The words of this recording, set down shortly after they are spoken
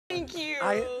Thank you.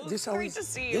 Great to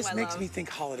see you, This makes me think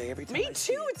holiday every time. Me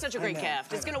too. It's such a great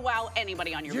gift. It's going to wow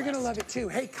anybody on your list. You're going to love it too.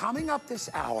 Hey, coming up this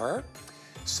hour,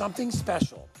 something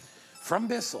special from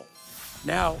Bissell.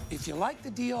 Now, if you like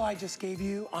the deal I just gave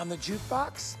you on the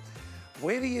jukebox,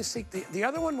 wait till you see. The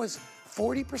other one was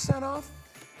 40% off.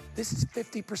 This is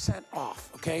 50% off,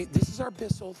 okay? This is our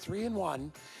Bissell 3-in-1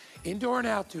 indoor and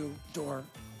outdoor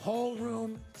whole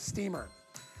room steamer.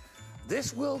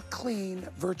 This will clean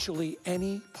virtually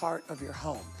any part of your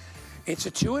home. It's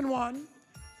a 2-in-1.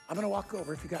 I'm gonna walk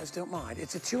over if you guys don't mind.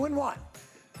 It's a 2-in-1.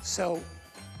 So,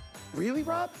 really,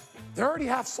 Rob? They're already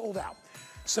half sold out.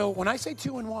 So when I say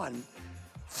 2-in-1,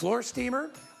 floor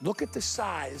steamer, look at the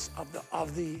size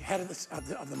of the head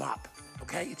of the mop,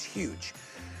 okay? It's huge.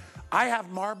 I have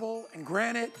marble and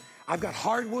granite. I've got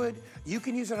hardwood. You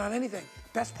can use it on anything.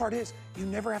 Best part is you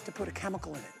never have to put a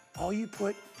chemical in it. All you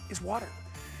put is water.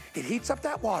 It heats up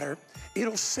that water.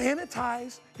 It'll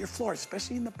sanitize your floor,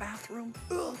 especially in the bathroom.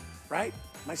 Ugh, right?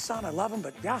 My son, I love him,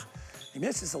 but yeah, he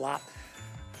misses a lot.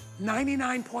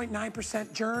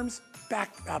 99.9% germs,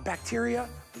 bacteria,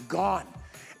 gone.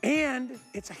 And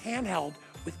it's a handheld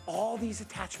with all these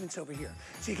attachments over here.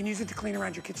 So you can use it to clean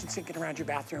around your kitchen sink and around your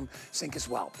bathroom sink as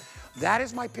well. That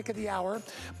is my pick of the hour.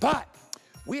 But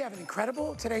we have an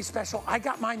incredible today's special. I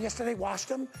got mine yesterday, washed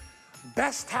them.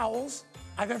 Best towels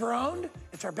I've ever owned.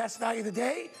 It's our best value of the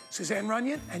day. Suzanne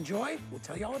Runyon and Joy will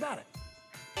tell you all about it.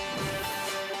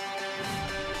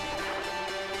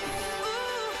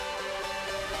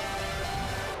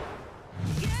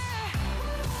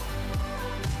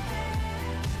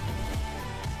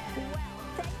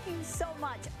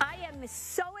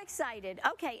 So excited.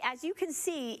 Okay, as you can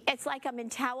see, it's like I'm in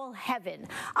towel heaven.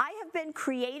 I have been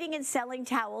creating and selling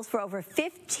towels for over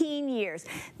 15 years.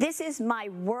 This is my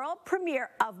world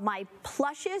premiere of my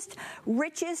plushest,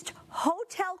 richest,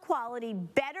 hotel quality,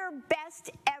 better,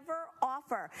 best ever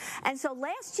offer. And so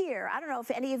last year, I don't know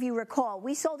if any of you recall,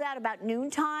 we sold out about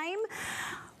noontime.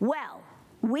 Well,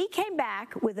 we came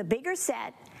back with a bigger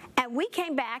set, and we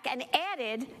came back and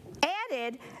added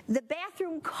the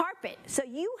bathroom carpet. So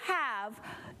you have,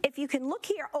 if you can look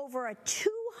here, over a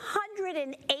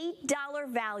 $208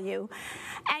 value.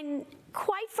 And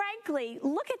quite frankly,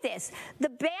 look at this. The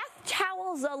bath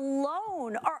towels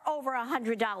alone are over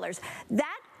 $100.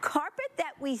 That carpet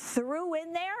that we threw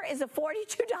in there is a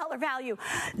 $42 value.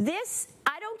 This,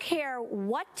 I don't care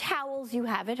what towels you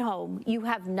have at home, you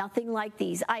have nothing like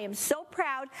these. I am so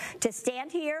proud to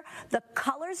stand here. The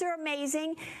colors are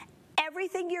amazing.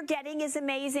 Everything you're getting is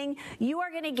amazing. You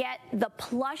are going to get the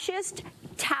plushest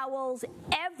towels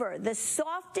ever, the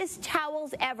softest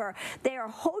towels ever. They are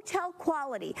hotel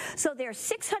quality. So they're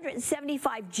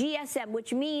 675 GSM,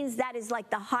 which means that is like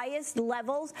the highest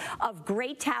levels of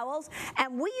great towels.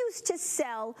 And we used to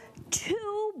sell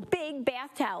 2 big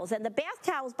bath towels. And the bath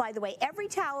towels, by the way, every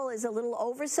towel is a little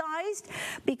oversized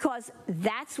because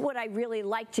that's what I really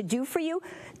like to do for you.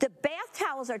 The bath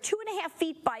towels are 2.5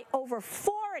 feet by over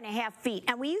 4.5 feet.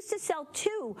 And we used to sell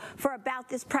 2 for about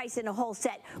this price in a whole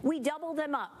set. We doubled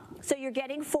them up. So you're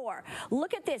getting 4.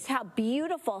 Look at this, how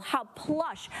beautiful, how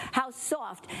plush, how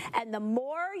soft. And the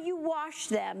more you wash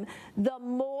them, the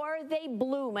more they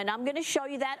bloom. And I'm going to show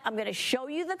you that. I'm going to show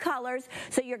you the colors.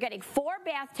 So you're getting 4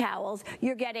 bath towels.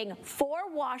 You're getting 4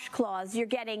 washcloths. You're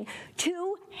getting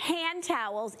 2 hand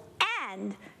towels.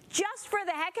 And just for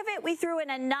the heck of it, we threw in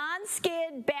a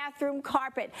non-skid bathroom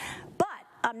carpet. But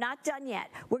I'm not done yet.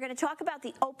 We're going to talk about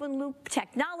the open loop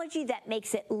technology that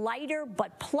makes it lighter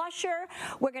but plusher.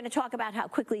 We're going to talk about how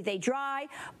quickly they dry.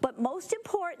 But most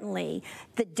importantly,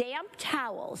 the damp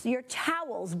towels. Your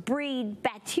towels breed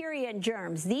bacteria and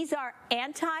germs. These are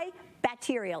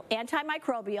antibacterial,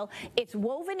 antimicrobial. It's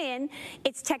woven in.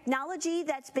 It's technology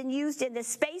that's been used in the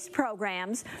space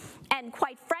programs. And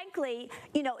quite frankly,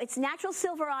 you know, it's natural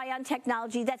silver ion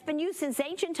technology that's been used since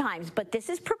ancient times, but this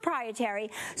is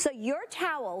proprietary. So your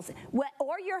towels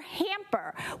or your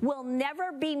hamper will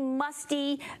never be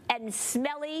musty and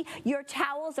smelly. Your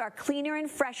towels are cleaner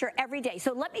and fresher every day.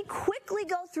 So let me quickly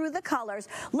go through the colors.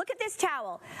 Look at this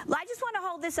towel. I just want to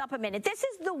hold this up a minute. This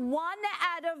is the 1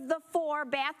 out of the 4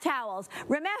 bath towels.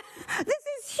 Remember, this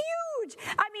is huge.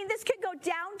 I mean, this could go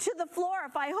down to the floor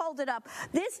if I hold it up.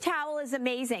 This towel is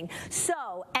amazing.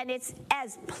 So, and it's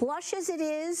as plush as it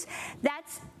is,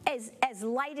 that's as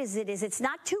light as it is. It's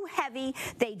not too heavy.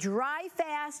 They dry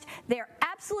fast. They're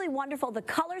absolutely wonderful. The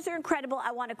colors are incredible.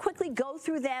 I want to quickly go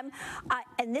through them.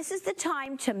 And this is the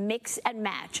time to mix and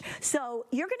match. So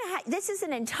you're going to have, this is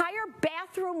an entire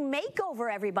bathroom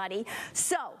makeover, everybody.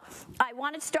 So I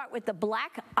want to start with the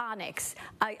black onyx.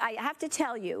 I have to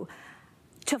tell you,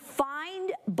 to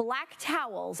find black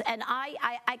towels, and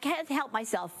I can't help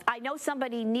myself. I know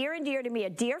somebody near and dear to me, a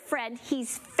dear friend.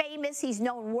 He's famous. He's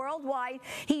known worldwide.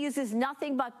 He uses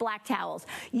nothing but black towels.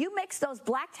 You mix those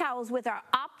black towels with our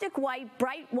optic white,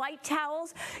 bright white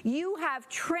towels, you have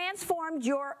transformed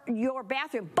your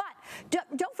bathroom. But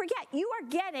don't forget, you are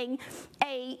getting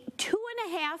a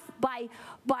 2.5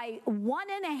 by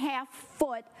 1.5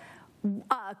 foot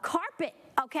carpet.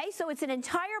 Okay, so it's an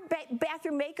entire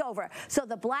bathroom makeover. So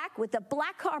the black with the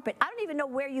black carpet. I don't even know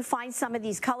where you find some of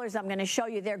these colors I'm going to show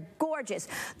you. They're gorgeous.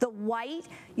 The white,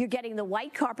 you're getting the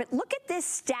white carpet. Look at this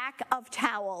stack of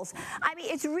towels. I mean,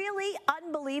 it's really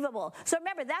unbelievable. So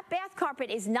remember, that bath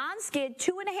carpet is non-skid,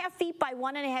 2.5 feet by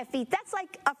 1.5 feet. That's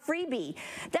like a freebie.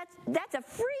 That's a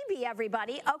freebie,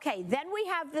 everybody. Okay, then we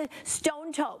have the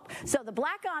stone taupe. So the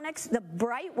black onyx, the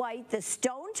bright white, the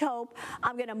stone taupe.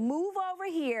 I'm going to move over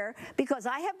here because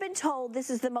I have been told this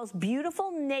is the most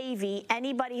beautiful navy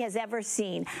anybody has ever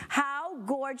seen. How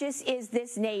gorgeous is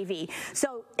this navy?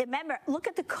 So remember, look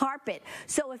at the carpet.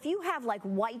 So if you have like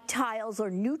white tiles or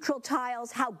neutral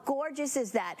tiles, how gorgeous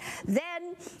is that?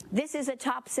 Then this is a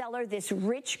top seller, this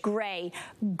rich gray.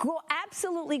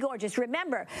 Absolutely gorgeous.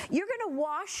 Remember, you're going to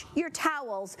wash your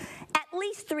towels at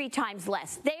least 3 times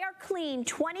less. They are clean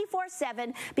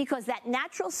 24/7 because that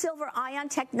natural silver ion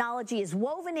technology is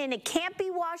woven in. It can't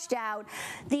be washed out.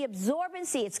 The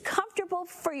absorbency, it's comfortable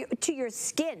to your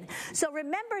skin. So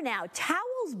remember now,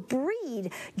 towels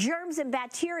breed germs and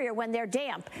bacteria when they're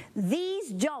damp. These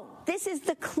don't. This is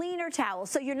the cleaner towel.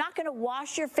 So you're not going to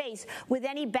wash your face with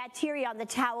any bacteria on the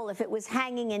towel if it was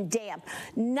hanging in damp.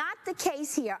 Not the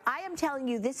case here. I am telling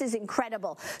you, this is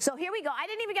incredible. So here we go. I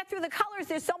didn't even get through the colors.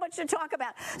 There's so much to talk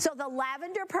about. So the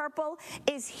lavender purple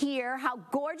is here. How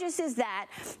gorgeous is that?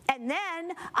 And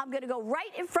then I'm going to go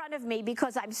right in front of me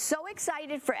because I'm so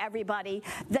excited for everybody.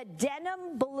 The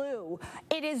denim blue.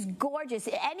 It is gorgeous.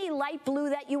 Any light blue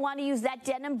that you want to use, that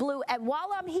denim blue. And while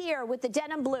I'm here with the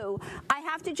denim blue, I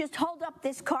have to just hold up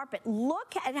this carpet.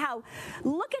 Look at how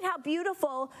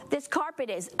beautiful this carpet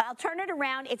is. I'll turn it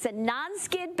around. It's a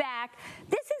non-skid back.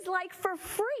 This is like for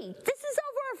free. This is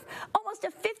over almost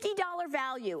a $50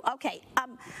 value. Okay,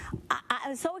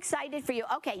 I'm so excited for you.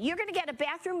 Okay, you're going to get a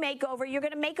bathroom makeover. You're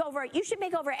going to make over, you should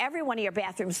make over every one of your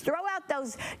bathrooms. Throw out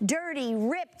those dirty,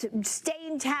 ripped,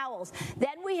 stained towels.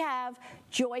 Then we have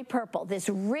Joy Purple, this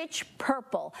rich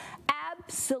purple.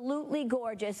 Absolutely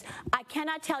gorgeous. I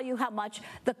cannot tell you how much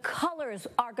the colors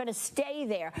are going to stay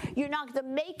there. The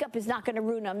makeup is not going to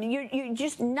ruin them. You're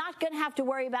just not going to have to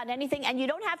worry about anything, and you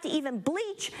don't have to even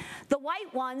bleach the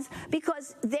white ones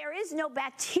because there is no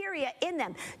bacteria in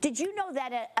them. Did you know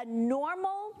that a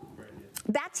normal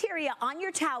bacteria on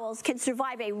your towels can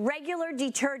survive a regular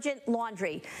detergent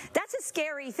laundry? That's a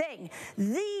scary thing.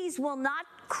 These will not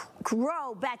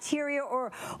grow bacteria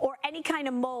or any kind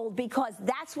of mold because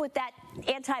that's what that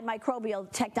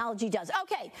antimicrobial technology does.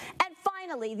 Okay, and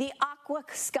finally, the aqua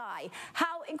sky.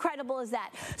 How incredible is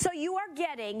that? So you are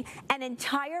getting an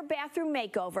entire bathroom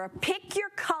makeover. Pick your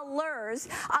colors.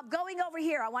 I'm going over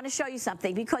here. I want to show you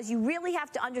something because you really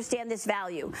have to understand this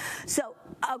value. So,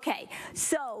 okay,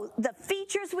 so the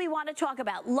features we want to talk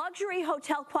about. Luxury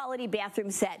hotel quality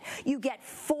bathroom set. You get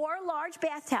 4 large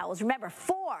bath towels. Remember,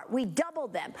 4. We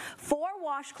doubled them. 4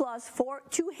 washcloths,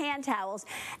 2 hand towels,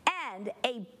 and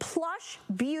a plush,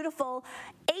 beautiful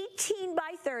 18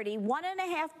 by 30,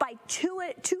 1.5 by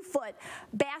 2 foot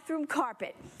bathroom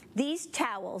carpet. These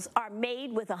towels are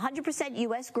made with 100%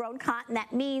 U.S. grown cotton.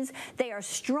 That means they are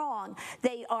strong,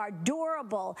 they are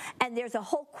durable, and there's a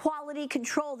whole quality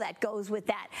control that goes with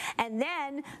that. And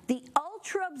then the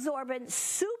ultra absorbent,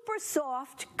 super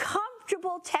soft,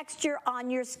 comfortable texture on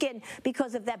your skin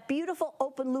because of that beautiful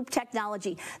open loop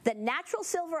technology. The natural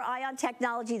silver ion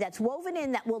technology that's woven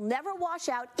in that will never wash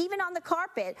out, even on the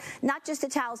carpet, not just the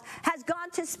towels, has gone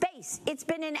to space. It's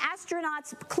been in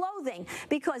astronauts' clothing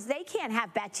because they can't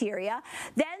have bacteria.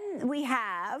 Then we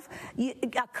have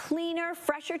a cleaner,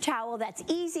 fresher towel that's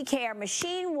easy care,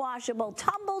 machine washable,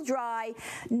 tumble dry,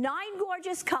 9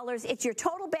 gorgeous colors. It's your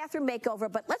total bathroom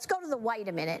makeover, but let's go to the white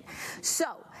a minute.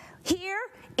 So here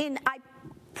I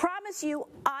promise you,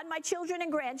 on my children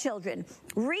and grandchildren,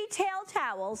 retail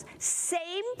towels,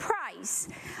 same price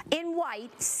in white,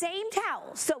 same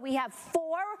towels. So we have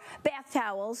 4 bath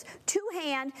towels, 2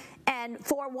 hand, and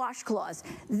 4 washcloths.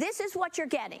 This is what you're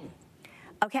getting.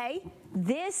 Okay,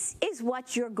 this is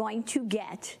what you're going to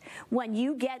get when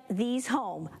you get these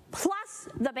home, plus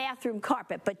the bathroom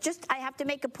carpet. But I have to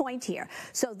make a point here.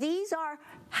 So these are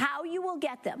how you will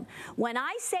get them. When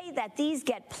I say that these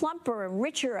get plumper and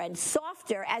richer and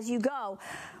softer as you go,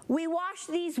 we wash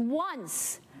these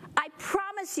once. I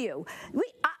promise you.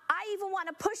 I I even want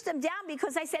to push them down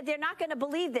because I said they're not going to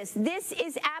believe this. This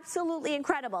is absolutely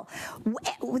incredible.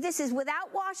 This is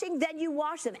without washing, then you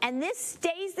wash them. And this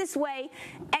stays this way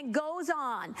and goes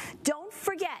on. Don't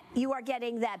forget, you are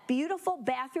getting that beautiful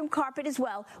bathroom carpet as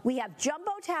well. We have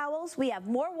jumbo towels. We have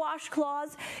more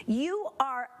washcloths. You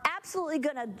are absolutely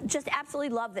going to just absolutely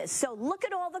love this. So look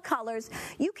at all the colors.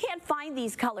 You can't find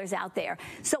these colors out there.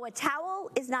 So a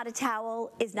towel is not a towel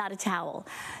is not a towel.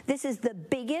 This is the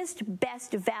biggest,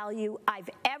 best value I've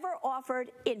ever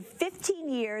offered in 15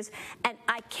 years, and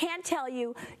I can't tell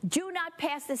you, do not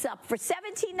pass this up. For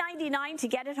 $17.99 to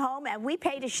get it home, and we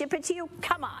pay to ship it to you,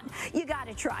 come on, you got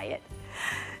to try it.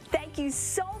 Thank you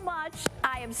so much.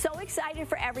 I am so excited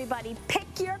for everybody.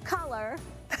 Pick your color.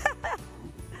 Good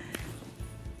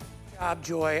job,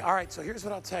 Joy. All right, so here's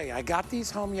what I'll tell you. I got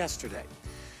these home yesterday.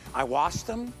 I washed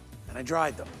them and I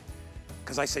dried them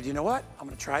because I said, you know what? I'm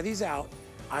going to try these out.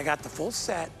 I got the full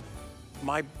set.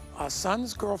 My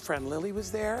son's girlfriend, Lily,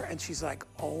 was there, and she's like,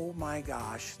 oh my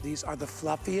gosh, these are the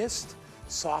fluffiest,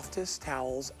 softest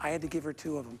towels. I had to give her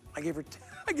 2 of them. I gave her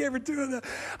 2 of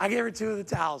the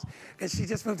towels because she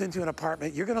just moved into an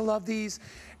apartment. You're gonna love these.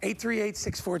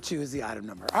 838-642 is the item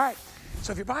number. All right,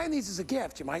 so if you're buying these as a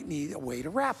gift, you might need a way to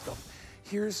wrap them.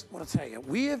 Here's what I'll tell you.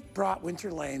 We have brought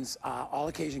Winter Lane's all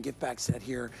occasion gift bag set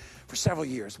here for several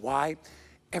years. Why?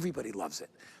 Everybody loves it.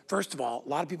 First of all, a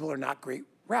lot of people are not great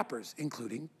wrappers,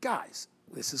 including guys.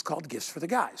 This is called gifts for the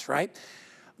guys, right?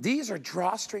 These are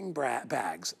drawstring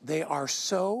bags. They are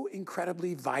so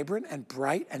incredibly vibrant and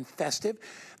bright and festive.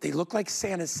 They look like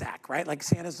Santa's sack, right? Like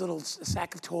Santa's little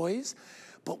sack of toys.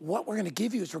 But what we're gonna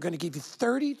give you is we're gonna give you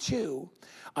 32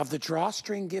 of the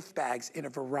drawstring gift bags in a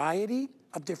variety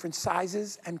of different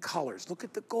sizes and colors. Look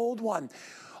at the gold one.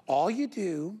 All you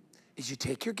do is you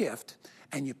take your gift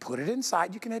and you put it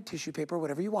inside. You can add tissue paper,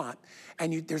 whatever you want.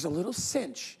 And there's a little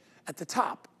cinch at the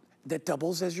top that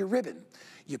doubles as your ribbon.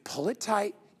 You pull it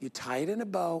tight, you tie it in a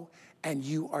bow, and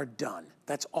you are done.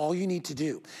 That's all you need to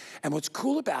do. And what's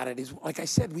cool about it is, like I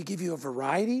said, we give you a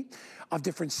variety of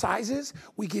different sizes.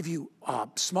 We give you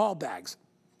small bags,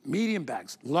 medium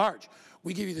bags, large.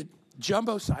 We give you the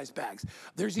jumbo size bags.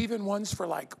 There's even ones for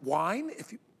like wine,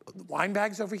 wine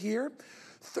bags over here.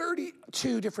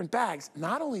 32 different bags.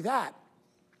 Not only that,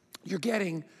 you're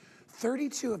getting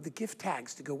 32 of the gift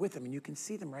tags to go with them, and you can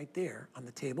see them right there on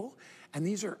the table. And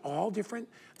these are all different.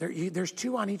 There's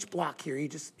 2 on each block here. You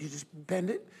just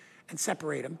bend it and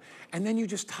separate them, and then you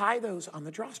just tie those on the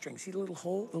drawstring. See the little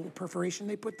hole, the little perforation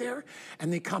they put there?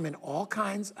 And they come in all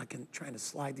kinds. I can try to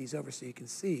slide these over so you can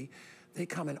see. They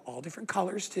come in all different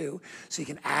colors too, so you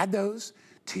can add those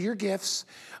to your gifts.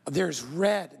 There's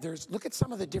red. Look at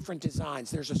some of the different designs.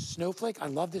 There's a snowflake. I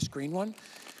love this green one.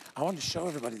 I wanted to show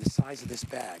everybody the size of this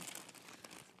bag.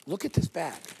 Look at this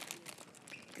bag.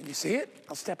 Can you see it?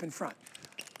 I'll step in front.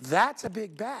 That's a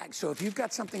big bag. So if you've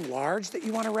got something large that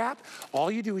you want to wrap, all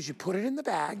you do is you put it in the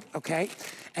bag, okay?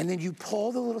 And then you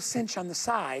pull the little cinch on the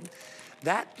side.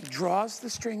 That draws the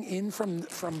string in from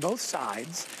both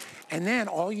sides. And then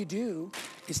all you do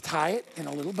is tie it in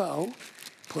a little bow,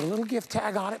 put a little gift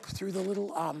tag on it through the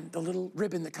little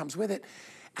ribbon that comes with it.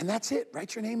 And that's it.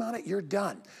 Write your name on it. You're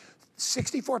done.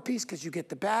 64 piece because you get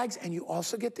the bags and you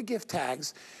also get the gift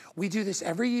tags. We do this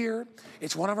every year.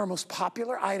 It's one of our most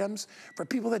popular items. For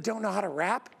people that don't know how to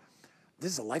wrap,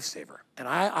 this is a lifesaver. And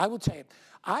I will tell you,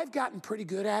 I've gotten pretty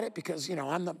good at it because, you know,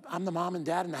 I'm the mom and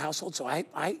dad in the household, so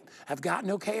I have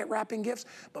gotten okay at wrapping gifts.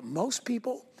 But most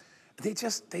people, they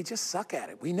just suck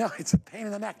at it. We know it's a pain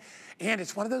in the neck. And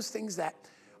it's one of those things that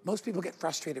most people get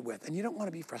frustrated with, and you don't want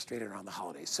to be frustrated around the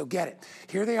holidays, so get it.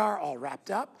 Here they are all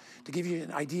wrapped up to give you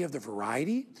an idea of the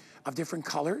variety of different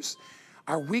colors.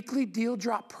 Our weekly deal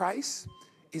drop price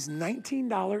is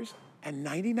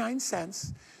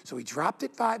 $19.99, so we dropped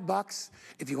it $5.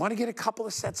 If you want to get a couple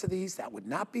of sets of these, that would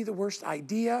not be the worst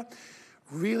idea.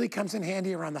 Really comes in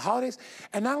handy around the holidays.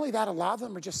 And not only that, a lot of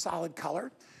them are just solid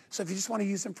color. So if you just want to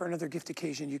use them for another gift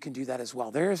occasion, you can do that as well.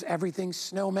 There's everything,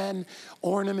 snowmen,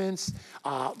 ornaments.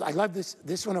 I love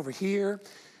this one over here.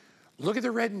 Look at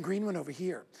the red and green one over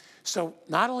here. So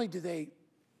not only do they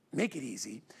make it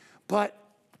easy, but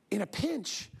in a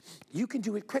pinch, you can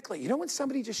do it quickly. You know when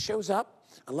somebody just shows up?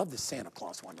 I love this Santa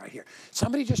Claus one right here.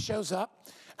 Somebody just shows up,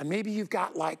 and maybe you've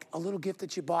got like a little gift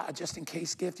that you bought, a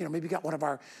just-in-case gift. You know, maybe you got one of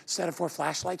our set of 4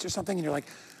 flashlights or something, and you're like,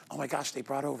 oh my gosh, they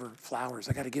brought over flowers.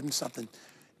 I got to give them something.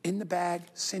 In the bag,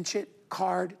 cinch it,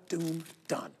 card, doom,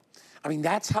 done. I mean,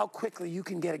 that's how quickly you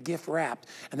can get a gift wrapped,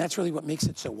 and that's really what makes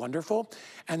it so wonderful.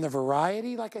 And the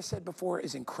variety, like I said before,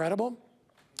 is incredible.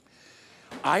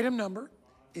 Item number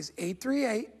is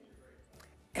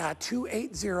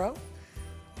 838-280.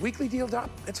 Weekly deal drop,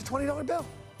 it's a $20 bill.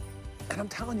 and I'm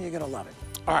telling you, you're gonna love it.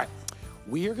 All right,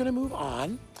 we are gonna move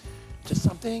on to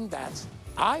something that's,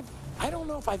 I don't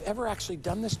know if I've ever actually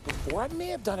done this before. I may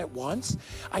have done it once.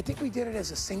 I think we did it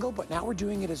as a single, but now we're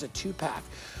doing it as a 2-pack.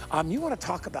 You wanna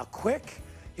talk about quick,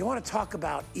 you wanna talk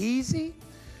about easy.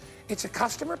 It's a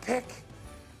customer pick.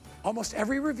 Almost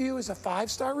every review is a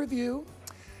 5-star review.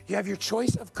 You have your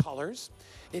choice of colors.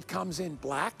 It comes in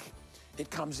black, it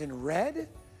comes in red,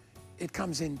 it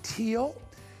comes in teal,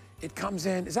 it comes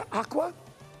in, is that aqua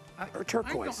or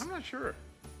turquoise? I'm not sure.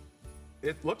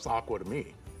 It looks aqua to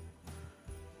me.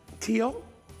 Teal,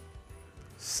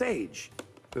 sage.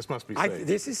 This must be sage.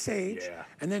 This is sage, Yeah.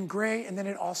 and then gray, and then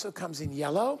it also comes in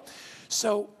yellow.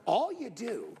 So all you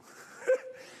do,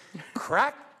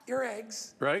 crack your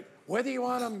eggs, Right. whether you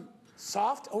want them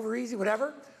soft, over easy,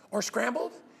 whatever, or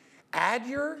scrambled, add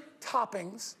your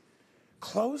toppings,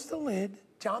 close the lid.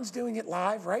 John's doing it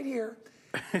live right here.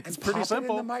 It's and pretty pop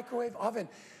simple. it in the microwave oven.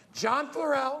 John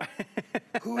Florell,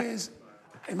 who is,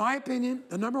 in my opinion,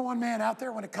 the #1 man out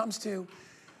there when it comes to,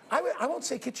 I won't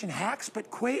say kitchen hacks, but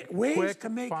ways to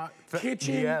make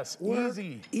kitchen work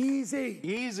easy.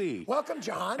 Easy. Welcome,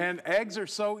 John. And eggs are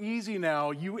so easy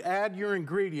now. You add your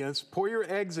ingredients, pour your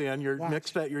eggs in,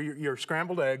 your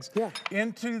scrambled eggs,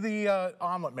 into the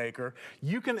omelet maker.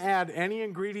 You can add any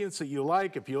ingredients that you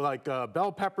like. If you like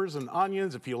bell peppers and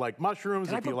onions, if you like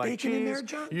mushrooms, if you like cheese, in there,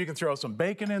 John? You can throw some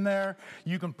bacon in there.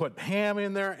 You can put ham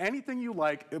in there. Anything you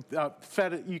like.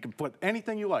 Feta, you can put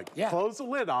anything you like. Yeah. Close the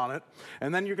lid on it,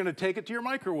 and then you're going to take it to your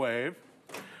microwave,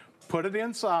 put it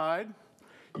inside.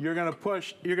 You're going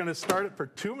to start it for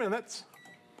 2 minutes,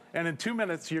 and in 2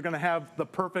 minutes you're going to have the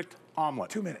perfect omelet.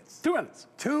 2 minutes. 2 minutes.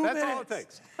 2 minutes. That's all it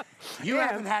takes. You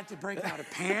haven't had to break out a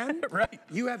pan. Right.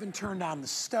 You haven't turned on the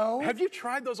stove. Have you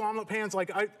tried those omelet pans? Like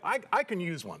I can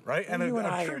use one, right? And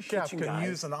I'm sure chefs can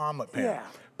use an omelet pan. Yeah.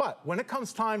 But when it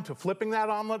comes time to flipping that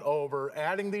omelet over,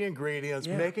 adding the ingredients,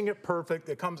 making it perfect,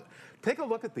 take a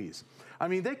look at these. I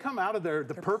mean, they come out of there,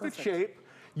 the perfect shape.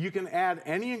 You can add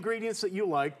any ingredients that you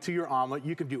like to your omelet.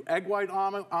 You can do egg white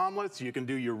omelets. You can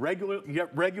do your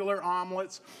regular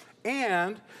omelets.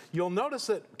 And you'll notice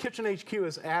that Kitchen HQ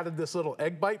has added this little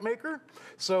egg bite maker.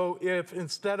 So if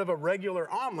instead of a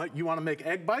regular omelet, you want to make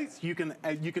egg bites, you can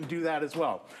do that as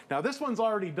well. Now this one's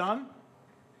already done,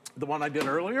 the one I did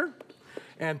earlier.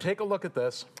 And take a look at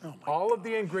this. All of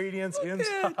the ingredients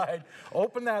inside.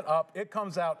 Open that up. It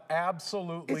comes out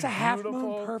absolutely beautiful. It's a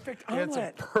half-moon perfect omelet. It's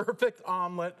a perfect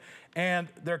omelet, and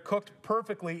they're cooked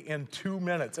perfectly in 2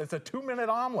 minutes. It's a 2-minute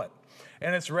omelet,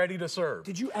 and it's ready to serve.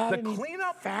 Did you add any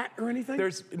fat or anything?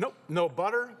 There's no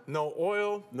butter, no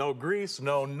oil, no grease,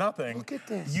 no nothing. Look at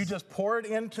this. You just pour it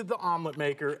into the omelet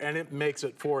maker, and it makes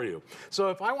it for you. So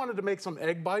if I wanted to make some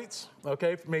egg bites,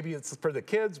 okay, maybe it's for the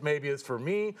kids, maybe it's for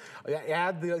me,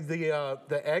 add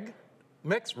the egg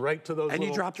mix right to those little trays. And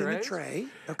you dropped in the tray,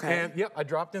 okay. And yep, I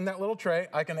dropped in that little tray.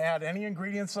 I can add any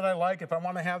ingredients that I like. If I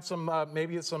want to have some,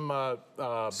 maybe it's some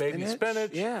baby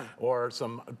spinach, or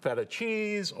some feta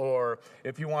cheese, or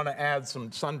if you want to add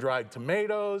some sun-dried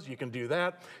tomatoes, you can do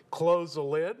that. Close the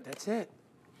lid. That's it.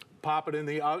 Pop it in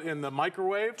the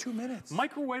microwave. 2 minutes.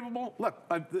 Microwavable. Look,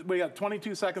 we got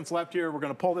 22 seconds left here. We're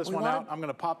going to pull this one out. I'm going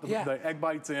to pop the egg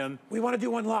bites in. We want to do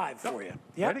one live for you.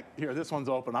 Yeah. Ready? Here, this one's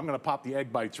open. I'm going to pop the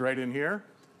egg bites right in here.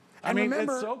 I mean,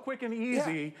 remember, it's so quick and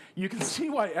easy. You can see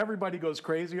why everybody goes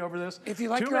crazy over this. If you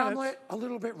like your omelet a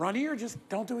little bit runnier, just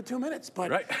don't do it 2 minutes.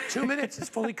 But 2 minutes is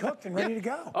fully cooked and ready to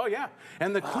go. Oh, yeah.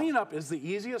 And the cleanup is the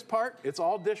easiest part. It's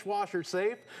all dishwasher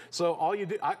safe. So all you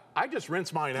do, I just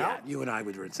rinse mine out. Yeah, you and I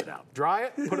would rinse it out. Dry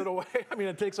it, put it away. I mean,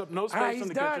 it takes up no space in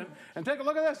the kitchen. And take a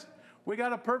look at this. We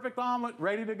got a perfect omelet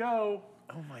ready to go.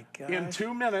 Oh my gosh. In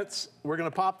 2 minutes, we're going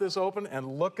to pop this open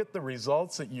and look at the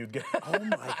results that you get. Oh my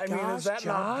gosh, I mean, is that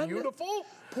not beautiful?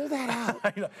 Pull that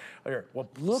out. Here, well,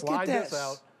 look slide at this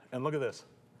out and look at this.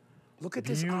 Look at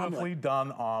this beautifully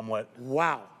done omelet.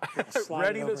 Wow.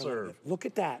 Ready to serve. Look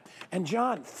at that. And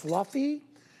John, fluffy.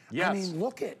 Yes. I mean,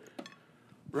 look at.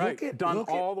 Right, done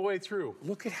all the way through.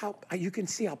 Look at how, you can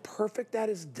see how perfect that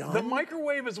is done. The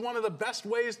microwave is one of the best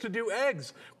ways to do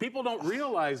eggs. People don't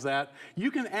realize that.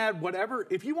 You can add whatever,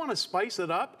 if you want to spice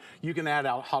it up, you can add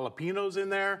jalapenos in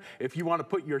there. If you want to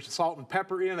put your salt and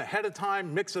pepper in ahead of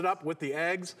time, mix it up with the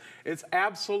eggs. It's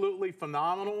absolutely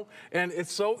phenomenal, and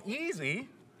it's so easy.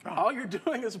 All you're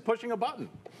doing is pushing a button.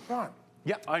 Ron.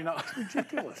 Yeah, I know. It's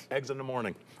ridiculous. Eggs in the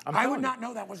morning. I would not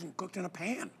know that wasn't cooked in a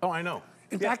pan. Oh, I know.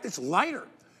 In fact, it's lighter.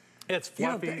 It's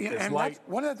fluffy, it's light.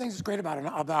 One of the things that's great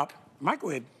about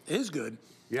microwave is good.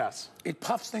 Yes. It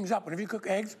puffs things up. Whenever you cook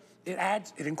eggs, it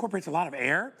incorporates a lot of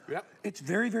air. Yep. It's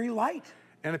very, very light.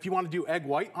 And if you want to do egg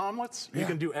white omelets, you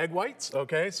can do egg whites,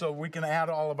 okay? So we can add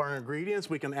all of our ingredients.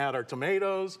 We can add our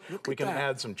tomatoes. We can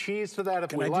add some cheese to that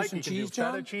if we like. You can do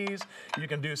feta cheese. You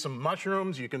can do some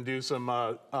mushrooms. You can do some,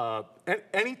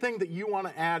 anything that you want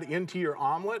to add into your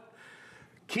omelet.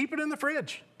 Keep it in the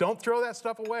fridge. Don't throw that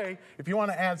stuff away. If you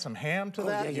want to add some ham to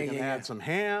that, you can add some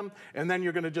ham. And then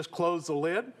you're going to just close the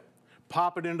lid,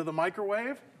 pop it into the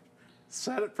microwave,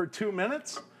 set it for 2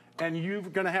 minutes, and you're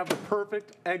going to have the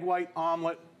perfect egg white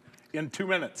omelet in 2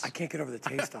 minutes. I can't get over the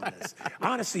taste on this.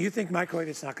 Honestly, you think microwave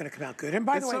is not going to come out good. And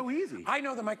by the way, it's so easy. I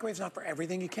know the microwave's not for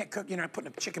everything. You can't cook, you're not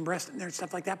putting a chicken breast in there and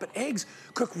stuff like that, but eggs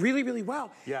cook really, really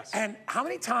well. Yes. And how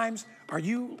many times are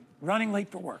you running late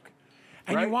for work?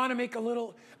 And you want to make a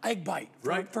little egg bite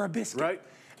for a biscuit. Right.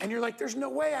 And you're like, there's no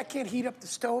way I can't heat up the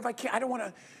stove. I don't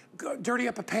want to dirty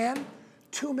up a pan.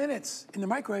 2 minutes in the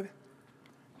microwave.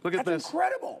 Look at this. That's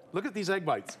incredible. Look at these egg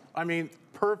bites. I mean,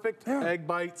 perfect egg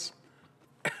bites,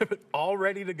 all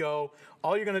ready to go.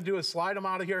 All you're going to do is slide them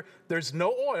out of here. There's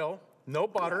no oil, no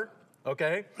butter,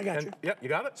 okay? I got you. Yep, you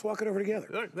got it? Let's walk it over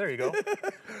together. There you go.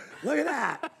 Look at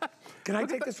that. Can I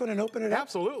take this one and open it up?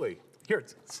 Absolutely. Here,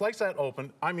 slice that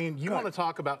open. I mean, you want to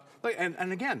talk about,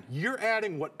 and again, you're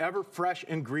adding whatever fresh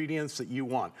ingredients that you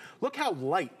want. Look how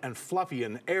light and fluffy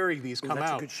and airy these come out.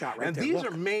 That's a good shot right there. And these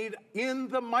are made in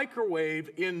the microwave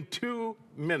in 2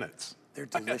 minutes. They're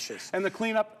delicious. And the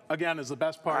cleanup, again, is the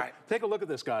best part. All right. Take a look at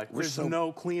this guy. There's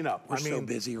no cleanup. We're so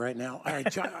busy right now. All right,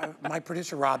 John, my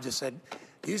producer, Rob, just said,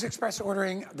 use express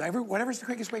ordering. Whatever's the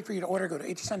quickest way for you to order, go to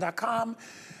hsn.com.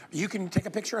 You can take a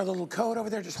picture of the little code over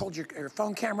there. Just hold your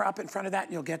phone camera up in front of that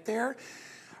and you'll get there.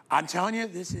 I'm telling you,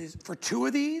 this is, for 2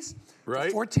 of these, for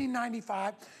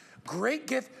 $14.95. Great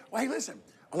gift. Well, hey, listen.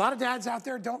 A lot of dads out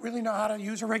there don't really know how to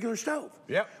use a regular stove.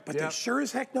 But they sure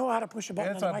as heck know how to push a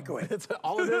button on the microwave.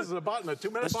 All it is a button, a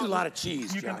 2-minute button. Let's do a lot of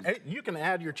cheese, John. You can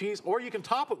add your cheese, or you can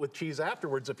top it with cheese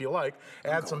afterwards if you like.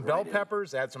 Add some bell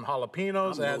peppers, add some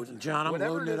jalapenos, Add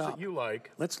whatever it is that you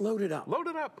like. Let's load it up. Load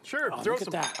it up, sure. Throw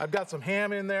some. I've got some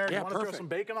ham in there. You want to throw some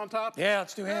bacon on top? Yeah,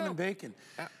 let's do ham and bacon.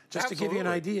 Just to give you an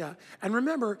idea. And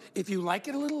remember, if you like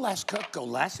it a little less cooked, go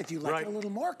less. If you like it a little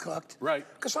more cooked,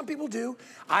 because some people do.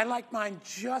 I like mine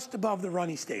just above the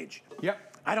runny stage.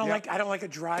 I don't like a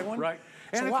dry one.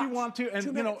 And if you want to, and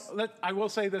you know, I will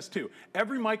say this too.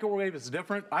 Every microwave is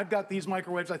different. I've got these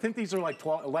microwaves. I think these are like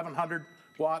 1100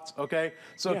 watts, okay?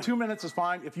 So 2 minutes is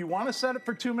fine. If you want to set it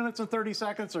for 2 minutes and 30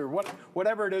 seconds or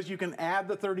whatever it is, you can add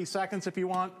the 30 seconds if you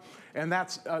want. And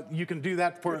that's, you can do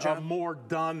that for a more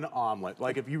done omelet,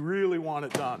 like if you really want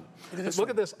it done. Look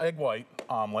at this egg white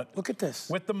omelet. Look at this.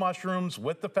 With the mushrooms,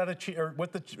 with the feta cheese, or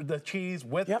with the cheese,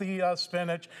 with the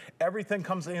spinach. Everything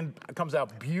comes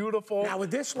out beautiful. Now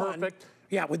with this perfect.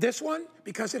 With this one,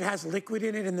 because it has liquid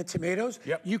in it and the tomatoes,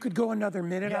 you could go another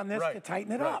minute on this to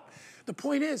tighten it up. The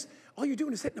point is, all you're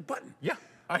doing is hitting a button.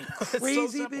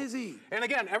 Crazy busy. And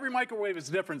again, every microwave is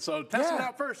different, so test it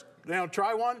out first. You know,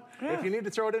 try one. If you need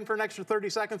to throw it in for an extra 30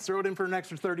 seconds, throw it in for an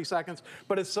extra 30 seconds.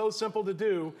 But it's so simple to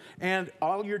do, and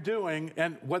all you're doing,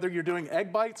 and whether you're doing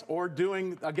egg bites or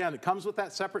doing, again, it comes with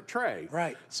that separate tray.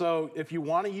 So if you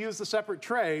want to use the separate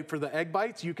tray for the egg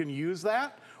bites, you can use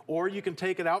that. Or you can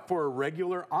take it out for a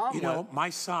regular omelet. You know, my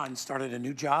son started a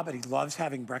new job, and he loves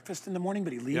having breakfast in the morning,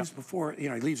 but he leaves before, you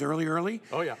know, he leaves early.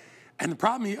 And the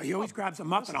problem, he always grabs a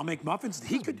muffin. I'll make muffins.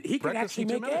 He could actually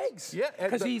make eggs.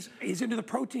 Because he's into the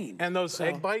protein. And those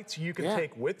egg bites you can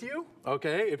take with you,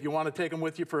 okay? If you want to take them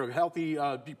with you for a healthy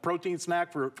protein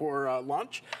snack for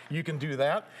lunch, you can do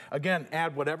that. Again,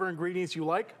 add whatever ingredients you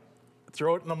like.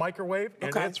 Throw it in the microwave,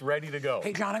 and it's ready to go.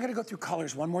 Hey, John, I'm going to go through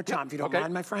colors one more time, if you don't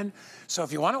mind, my friend. So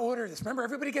if you want to order this, remember,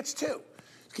 everybody gets 2.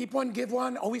 Keep one, give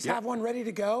one, always have one ready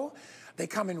to go. They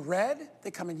come in red,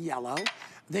 they come in yellow,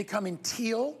 they come in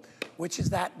teal, which is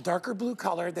that darker blue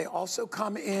color. They also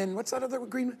come in, what's that other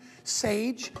green?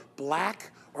 Sage,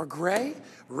 black, or gray.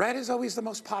 Red is always the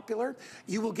most popular.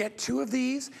 You will get 2 of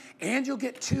these, and you'll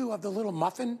get 2 of the little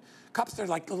muffin cups. They're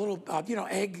like the little, you know,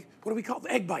 egg, what do we call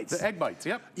them? Egg bites. The egg bites,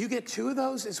 You get 2 of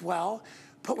those as well.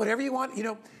 Put whatever you want. You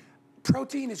know,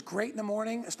 protein is great in the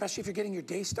morning, especially if you're getting your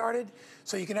day started.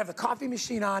 So you can have the coffee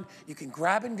machine on. You can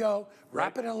grab and go,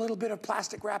 wrap it in a little bit of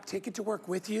plastic wrap, take it to work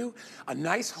with you. A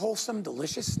nice, wholesome,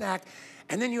 delicious snack.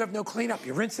 And then you have no cleanup.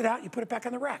 You rinse it out, you put it back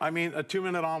on the rack. I mean, a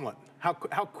 2-minute omelet. How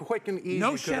quick and easy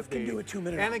No chef can do a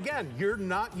 2-minute omelet. And again, you're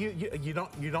not you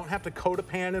don't have to coat a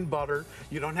pan in butter.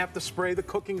 You don't have to spray the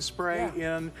cooking spray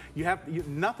in. You have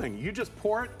nothing. You just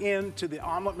pour it into the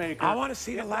omelet maker. I want to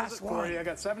see the last one. I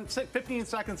got 15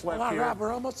 seconds left Hold on, here. Rob,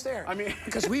 we're almost there. I mean,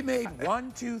 because we made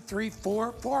 1, 2, 3,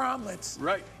 4 omelets.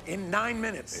 in 9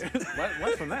 minutes.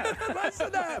 Less than that. Less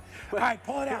than that. All right,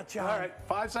 pull it out, John. All right,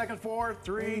 5 seconds, 4,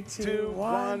 3, 2,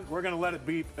 1. We're gonna let it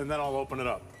beep, and then I'll open it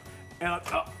up. And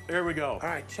there we go. All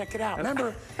right, check it out.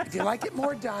 Remember, if you like it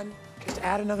more done, just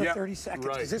add another 30 seconds,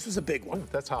 because this was a big one. Ooh,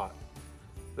 that's hot.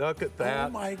 Look at that. Oh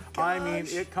my gosh. I mean,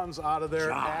 it comes out of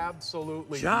there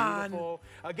absolutely beautiful.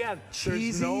 Again,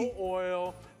 there's no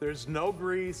oil, there's no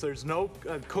grease, there's no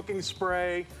cooking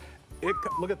spray.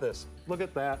 Look at this. Look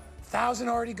at that. 1,000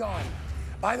 already gone.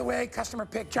 By the way, customer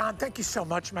pick. John, thank you so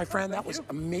much, my friend. That was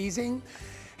amazing.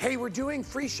 Hey, we're doing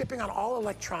free shipping on all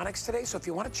electronics today, so if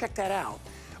you want to check that out,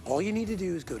 all you need to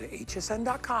do is go to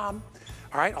hsn.com.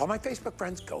 All right, all my Facebook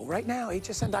friends, go right now,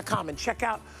 hsn.com, and check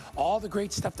out all the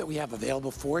great stuff that we have available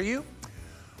for you.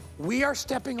 We are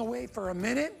stepping away for a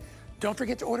minute. Don't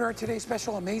forget to order our today's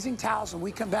special amazing towels when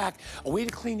we come back. A way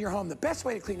to clean your home, the best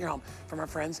way to clean your home, from our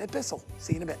friends at Bissell.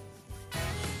 See you in a bit.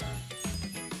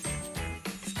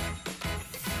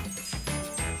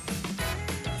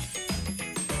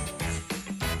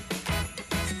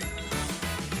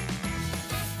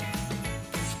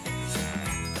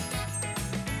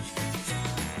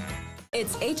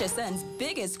 It's HSN's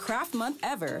biggest craft month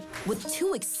ever, with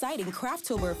 2 exciting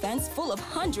Craftober events full of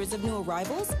hundreds of new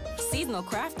arrivals, seasonal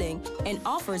crafting, and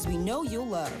offers we know you'll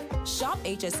love. Shop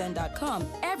hsn.com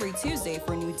every Tuesday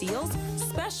for new deals,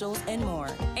 specials, and more.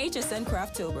 HSN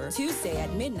Craftober, Tuesday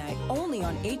at midnight, only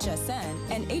on HSN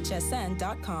and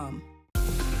hsn.com.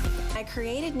 I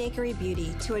created Nakery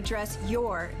Beauty to address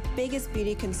your biggest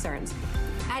beauty concerns.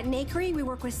 At Nakery, we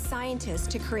work with scientists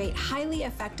to create highly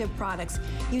effective products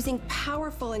using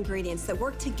powerful ingredients that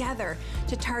work together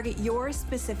to target your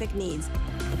specific needs.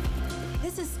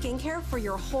 This is skincare for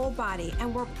your whole body,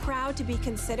 and we're proud to be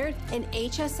considered an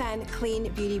HSN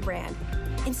clean beauty brand.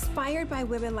 Inspired by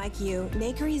women like you,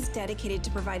 Nakery is dedicated to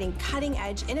providing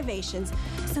cutting-edge innovations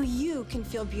so you can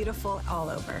feel beautiful all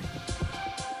over.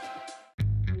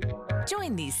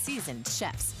 Join these seasoned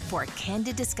chefs for a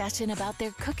candid discussion about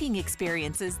their cooking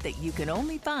experiences that you can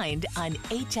only find on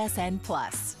HSN+.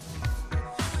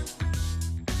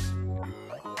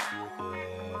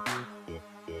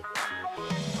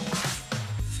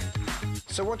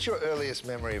 So what's your earliest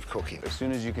memory of cooking? As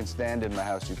soon as you can stand in the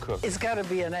house, you cook. It's got to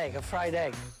be an egg, a fried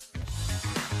egg.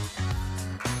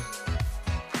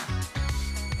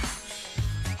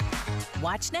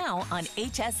 Watch now on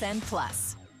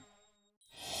HSN+.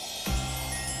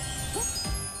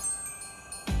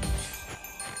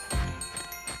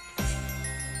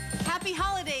 Happy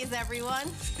holidays, everyone,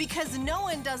 because no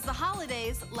one does the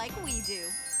holidays like we do.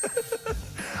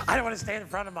 I don't want to stand in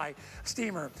front of my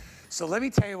steamer. So let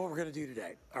me tell you what we're going to do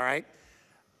today, all right?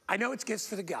 I know it's gifts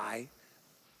for the guy.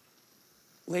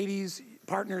 Ladies,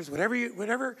 partners,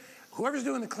 whoever's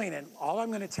doing the cleaning, all I'm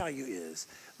going to tell you is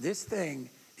this thing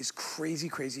is crazy,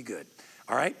 crazy good,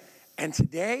 all right? And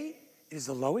today is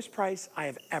the lowest price I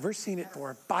have ever seen it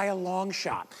for by a long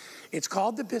shot. It's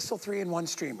called the Bissell 3-in-1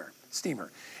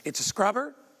 steamer. It's a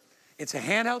scrubber, it's a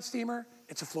handheld steamer,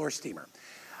 it's a floor steamer.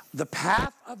 The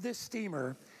path of this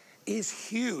steamer is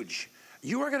huge.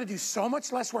 You are going to do so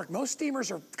much less work. Most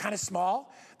steamers are kind of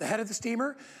small, the head of the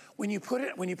steamer. When you put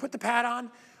the pad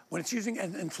on, when it's using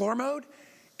in floor mode,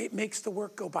 it makes the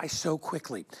work go by so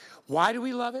quickly. Why do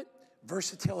we love it?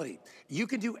 Versatility. You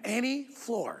can do any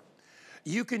floor.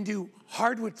 You can do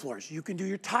hardwood floors. You can do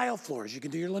your tile floors. You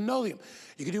can do your linoleum.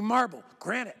 You can do marble,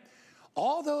 granite.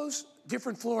 All those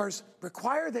different floors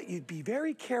require that you be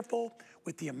very careful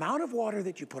with the amount of water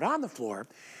that you put on the floor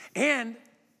and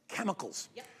chemicals.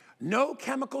 Yep. No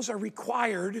chemicals are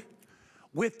required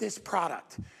with this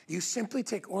product. You simply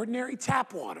take ordinary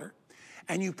tap water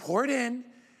and you pour it in.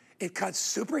 It cuts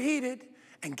superheated,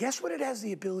 and guess what it has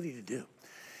the ability to do?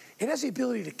 It has the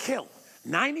ability to kill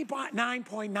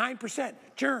 99.9%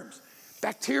 germs,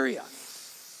 bacteria,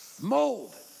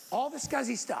 mold, all the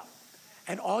scuzzy stuff.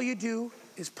 And all you do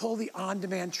is pull the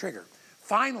on-demand trigger.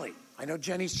 Finally, I know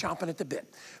Jenny's chomping at the bit.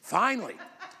 Finally,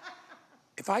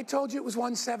 if I told you it was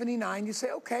 $179, you'd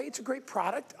say, okay, it's a great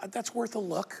product. That's worth a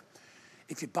look.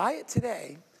 If you buy it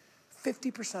today,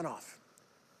 50% off.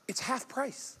 It's half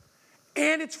price.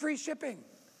 And it's free shipping.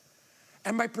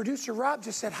 And my producer, Rob,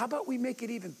 just said, how about we make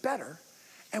it even better,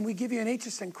 and we give you an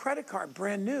HSN credit card,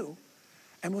 brand new,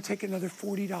 and we'll take another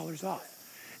 $40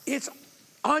 off. It's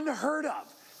unheard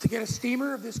of to get a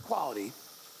steamer of this quality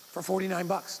for 49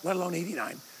 bucks, let alone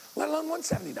 89, let alone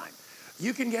 179.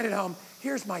 You can get it home.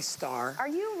 Here's my star. Are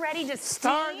you ready to steam?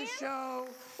 Star of the show,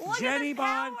 Look Jenny at the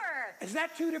Bond. power. Is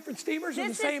that two different steamers or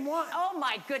the same one? Oh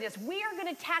my goodness. We are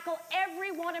gonna tackle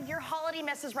every one of your holiday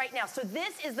messes right now. So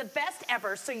this is the best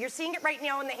ever. So you're seeing it right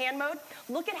now in the hand mode.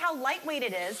 Look at how lightweight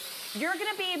it is. You're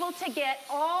gonna be able to get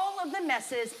all of the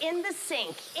messes in the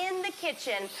sink, in the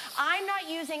kitchen. I'm not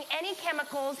using any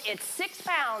chemicals. It's 6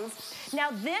 pounds. Now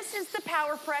this is the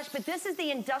Power Fresh, but this is the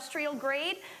industrial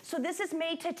grade. So this is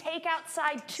made to take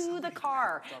outside to the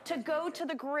car, to go to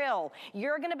the grill.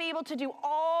 You're gonna be able to do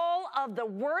all of the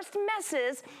worst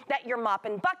messes that your mop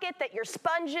and bucket, that your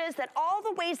sponges, that all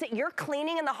the ways that you're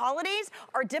cleaning in the holidays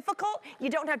are difficult. You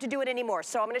don't have to do it anymore.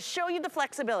 So I'm gonna show you the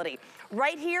flexibility.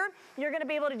 Right here, you're gonna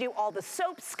be able to do all the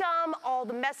soap scum, all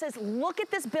the messes. Look at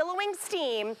this billowing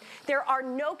steam. There are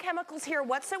no chemicals here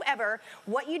whatsoever.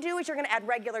 What you do is you're gonna add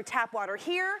regular tap water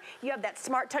here. You have that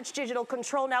Smart Touch digital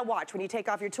control. Now watch, when you take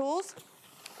off your tools,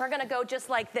 we're gonna go just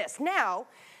like this. Now,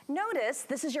 notice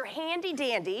this is your handy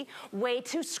dandy way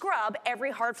to scrub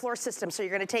every hard floor system. So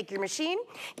you're gonna take your machine,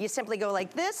 you simply go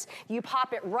like this, you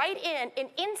pop it right in, and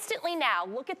instantly now,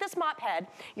 look at this mop head.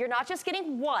 You're not just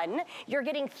getting one, you're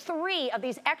getting 3 of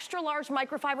these extra large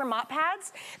microfiber mop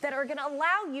pads that are gonna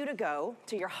allow you to go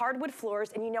to your hardwood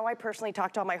floors. And you know I personally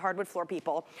talk to all my hardwood floor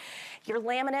people. Your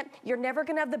laminate, you're never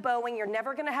gonna have the bowing, you're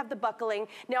never gonna have the buckling.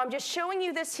 Now I'm just showing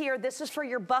you this here. This is for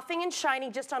your buffing and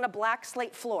shining just on a black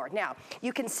slate floor. Now,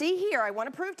 you can see here, I want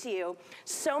to prove to you,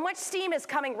 so much steam is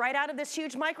coming right out of this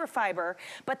huge microfiber,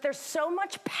 but there's so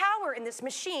much power in this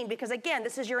machine because again,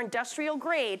 this is your industrial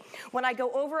grade. When I go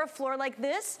over a floor like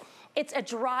this, it's a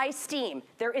dry steam.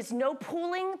 There is no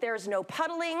pooling, there's no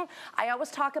puddling. I always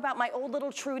talk about my old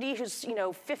little Trudy who's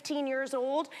 15 years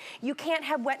old. You can't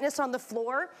have wetness on the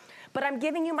floor. But I'm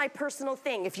giving you my personal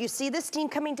thing. If you see the steam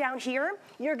coming down here,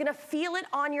 you're gonna feel it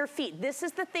on your feet. This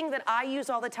is the thing that I use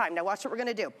all the time. Now watch what we're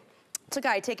gonna do. So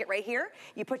Guy, take it right here.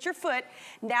 You put your foot.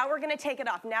 Now we're gonna take it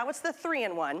off. Now it's the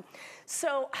 3-in-1.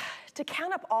 So to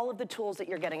count up all of the tools that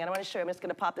you're getting, and I wanna show you, I'm just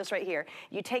gonna pop this right here.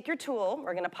 You take your tool,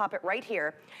 we're gonna pop it right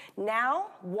here. Now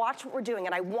watch what we're doing,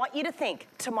 and I want you to think,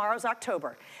 tomorrow's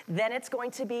October, then it's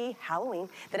going to be Halloween,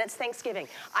 then it's Thanksgiving.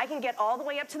 I can get all the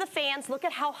way up to the fans. Look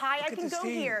at how high I can go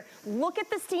here. Look at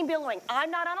the steam billowing.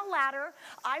 I'm not on a ladder.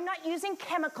 I'm not using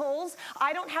chemicals.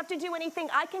 I don't have to do anything.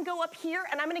 I can go up here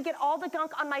and I'm gonna get all the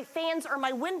gunk on my fans or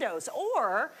my windows.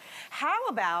 Or how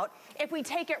about if we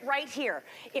take it right here?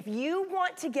 If you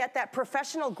want to get that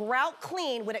professional grout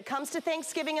clean when it comes to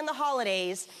Thanksgiving and the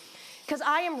holidays, because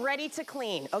I am ready to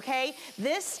clean, okay?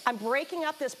 I'm breaking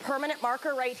up this permanent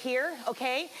marker right here,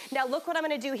 okay? Now look what I'm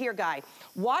gonna do here, Guy.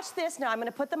 Watch this. Now I'm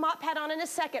gonna put the mop pad on in a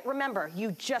second. Remember,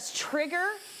 you just trigger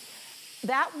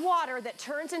that water that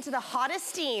turns into the hottest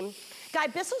steam. Guy,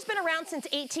 Bissell's been around since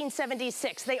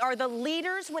 1876. They are the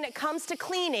leaders when it comes to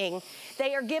cleaning.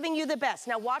 They are giving you the best.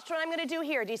 Now watch what I'm gonna do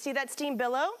here. Do you see that steam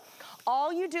billow?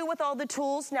 All you do with all the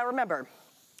tools, now remember,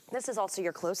 this is also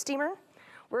your clothes steamer.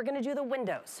 We're gonna do the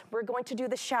windows. We're going to do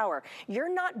the shower.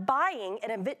 You're not buying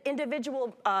an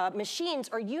individual machines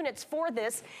or units for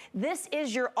this. This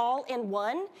is your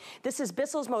all-in-one. This is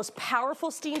Bissell's most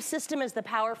powerful steam system is the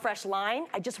Power Fresh line.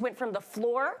 I just went from the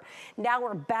floor. Now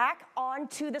we're back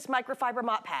onto this microfiber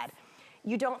mop pad.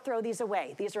 You don't throw these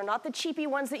away. These are not the cheapy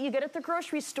ones that you get at the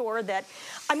grocery store that,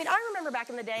 I mean, I remember back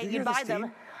in the day, you'd buy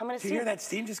them. I'm gonna see. Do you hear that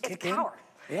steam just kick in? Power.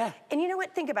 Yeah. And you know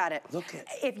what? Think about it. Look at.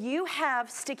 If you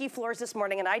have sticky floors this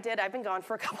morning, and I did, I've been gone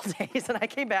for a couple days, and I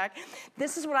came back.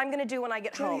 This is what I'm gonna do when I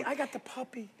get home. I got the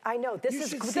puppy. I know. This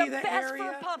is the best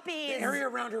for puppies. The area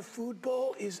around her food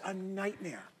bowl is a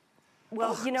nightmare.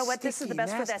 Well, you know what? This is the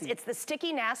best for this. It's the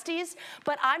sticky nasties,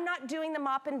 but I'm not doing the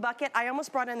mop and bucket. I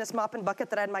almost brought in this mop and bucket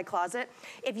that I had in my closet.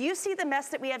 If you see the mess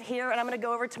that we have here, and I'm gonna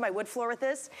go over to my wood floor with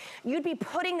this, you'd be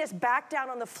putting this back down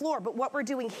on the floor, but what we're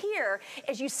doing here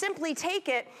is you simply take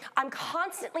it, I'm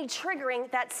constantly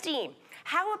triggering that steam.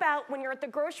 How about when you're at the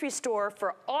grocery store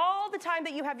for all the time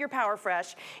that you have your Power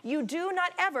Fresh, you do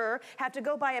not ever have to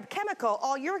go buy a chemical.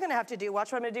 All you're gonna have to do,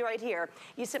 watch what I'm gonna do right here.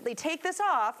 You simply take this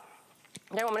off.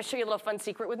 Now I'm gonna show you a little fun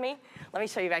secret with me. Let me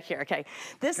show you back here, okay?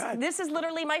 This is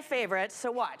literally my favorite,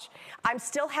 so watch. I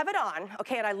still have it on,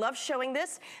 okay, and I love showing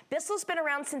this. Bissell's been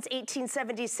around since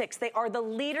 1876. They are the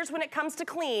leaders when it comes to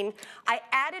clean. I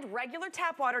added regular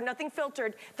tap water, nothing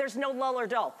filtered. There's no lull or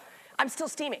dull. I'm still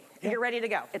steaming. Yeah. You're ready to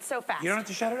go. It's so fast. You don't have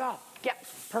to shut it off. Yeah.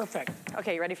 Perfect.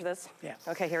 Okay, you ready for this? Yeah.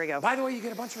 Okay, here we go. By the way, you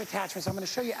get a bunch of attachments. I'm going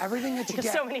to show you everything that you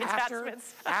get so many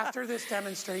attachments. after this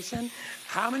demonstration.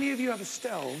 How many of you have a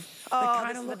stove? that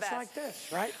kind of looks like this,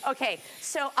 right? Okay,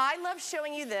 so I love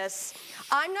showing you this.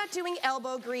 I'm not doing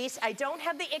elbow grease. I don't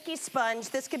have the icky sponge.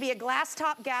 This could be a glass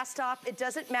top, gas top. It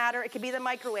doesn't matter. It could be the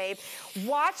microwave.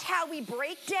 Watch how we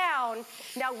break down.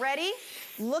 Now, ready?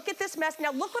 Look at this mess.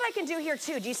 Now, look what I can do here,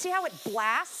 too. Do you see how it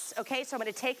blasts? Okay, so I'm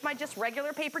going to take my just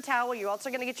regular paper towel. You're also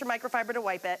going to get your microfiber to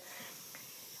wipe it.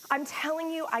 I'm telling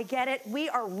you, I get it. We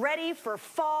are ready for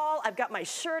fall. I've got my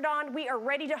shirt on. We are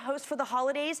ready to host for the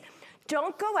holidays.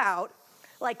 Don't go out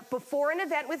like before an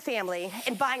event with family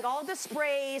and buying all the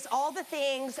sprays, all the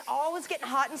things, always getting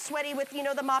hot and sweaty with, you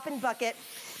know, the mop and bucket.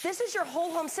 This is your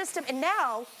whole home system. And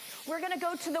now we're gonna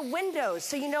go to the windows.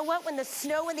 So you know what, when the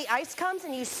snow and the ice comes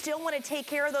and you still wanna take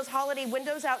care of those holiday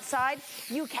windows outside,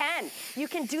 you can. You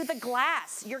can do the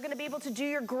glass. You're gonna be able to do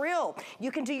your grill.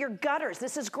 You can do your gutters.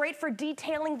 This is great for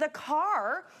detailing the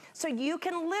car. So you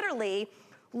can literally,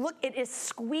 look, it is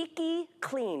squeaky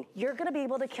clean. You're gonna be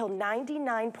able to kill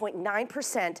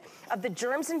 99.9% of the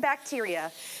germs and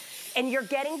bacteria, and you're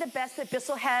getting the best that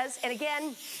Bissell has. And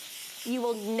again, you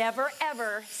will never,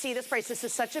 ever see this price. This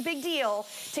is such a big deal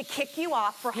to kick you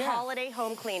off for holiday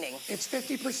home cleaning. It's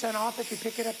 50% off if you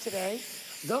pick it up today.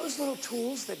 Those little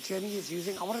tools that Jenny is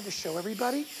using, I wanted to show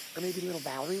everybody, or maybe little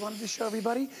Valerie wanted to show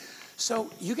everybody.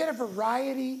 So you get a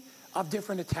variety of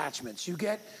different attachments. You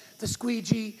get the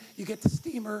squeegee, you get the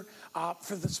steamer.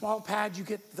 For the small pad, you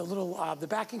get the little, the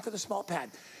backing for the small pad.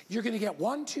 You're gonna get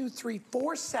 1, 2, 3,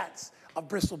 4 sets of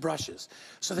bristle brushes.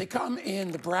 So they come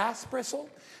in the brass bristle.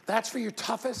 That's for your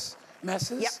toughest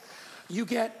messes. Yep. You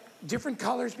get different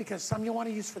colors because some you want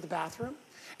to use for the bathroom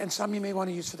and some you may want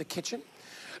to use for the kitchen.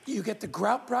 You get the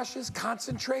grout brushes,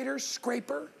 concentrators,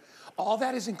 scraper. All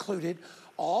that is included.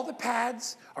 All the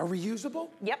pads are reusable.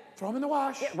 Yep. Throw them in the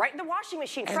wash. Yeah, right in the washing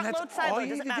machine. And front load, side load,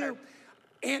 doesn't matter.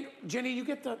 And Jenny, you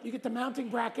get the mounting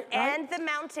bracket, right? And the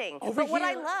mounting. Over but what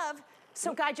I here. love,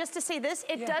 so Guy, just to say this,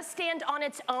 it does stand on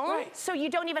its own, so you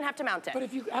don't even have to mount it. But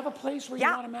if you have a place where you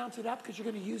want to mount it up, because you're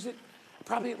going to use it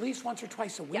probably at least once or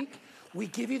twice a week, we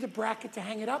give you the bracket to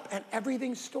hang it up, and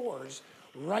everything stores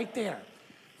right there.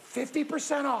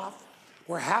 50% off.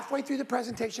 We're halfway through the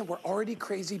presentation. We're already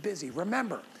crazy busy.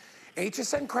 Remember,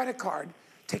 HSN credit card,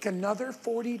 take another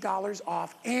 $40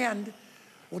 off, and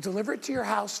we'll deliver it to your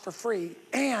house for free,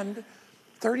 and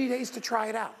 30 days to try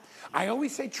it out. I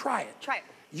always say try it. Try it.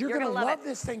 You're going to love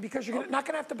this thing because you're not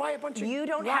going to have to buy a bunch of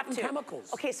rotten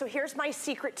chemicals. Okay, so here's my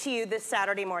secret to you this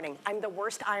Saturday morning. I'm the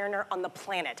worst ironer on the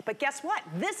planet. But guess what?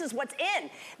 This is what's in.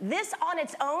 This on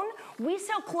its own, we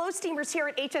sell clothes steamers here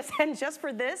at HSN just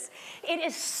for this. It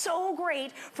is so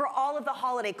great for all of the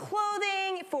holiday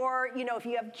clothing, for, you know, if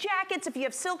you have jackets, if you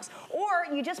have silks,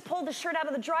 or you just pulled the shirt out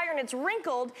of the dryer and it's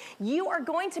wrinkled, you are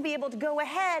going to be able to go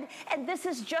ahead, and this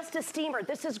is just a steamer.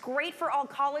 This is great for all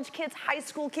college kids, high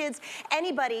school kids,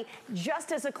 anybody,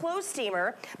 just as a clothes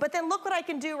steamer. But then look what I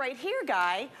can do right here,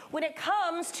 Guy. When it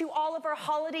comes to all of our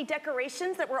holiday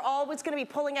decorations that we're always gonna be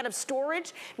pulling out of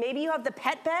storage, maybe you have the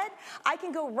pet bed, I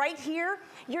can go right here.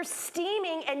 You're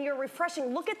steaming and you're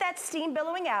refreshing. Look at that steam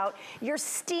billowing out. You're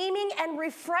steaming and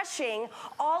refreshing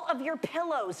all of your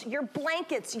pillows, your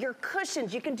blankets, your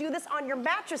cushions. You can do this on your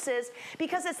mattresses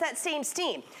because it's that same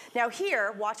steam. Now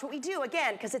here, watch what we do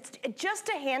again, because it's just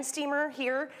a hand steamer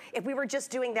here. If we were just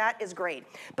doing that, is great.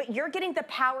 But you're getting the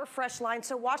Power Fresh line,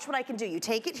 so watch what I can do. You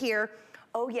take it here.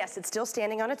 Oh yes, it's still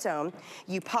standing on its own.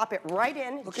 You pop it right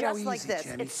in, just like this.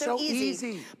 Jenny. It's so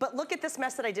easy. But look at this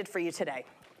mess that I did for you today.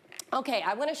 Okay,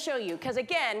 I want to show you, because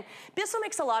again, Bissell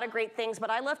makes a lot of great things, but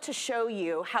I love to show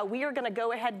you how we are going to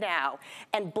go ahead now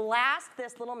and blast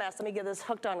this little mess. Let me get this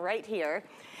hooked on right here.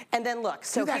 And then look,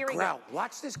 so here we go.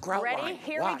 Watch this grout line. Ready?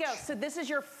 Here we go. So this is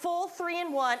your full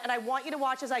 3-in-1, and I want you to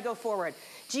watch as I go forward.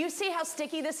 Do you see how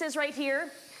sticky this is right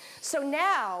here? So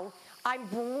now, I'm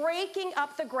breaking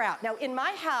up the grout. Now in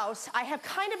my house, I have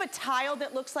kind of a tile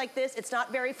that looks like this. It's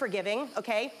not very forgiving,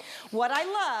 okay? What I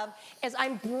love is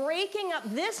I'm breaking up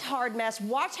this hard mess.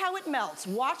 Watch how it melts.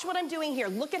 Watch what I'm doing here.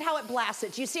 Look at how it blasts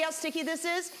it. Do you see how sticky this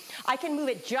is? I can move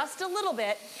it just a little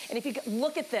bit, and if you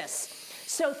look at this.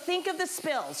 So think of the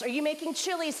spills. Are you making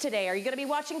chilies today? Are you gonna be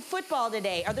watching football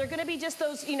today? Are there gonna be just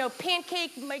those, you know,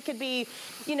 pancake, it could be,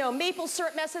 you know, maple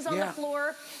syrup messes on the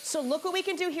floor? So look what we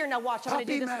can do here. Now watch, I'm gonna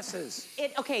do this. Messes.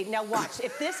 Okay, now watch.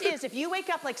 If you wake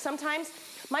up, like sometimes,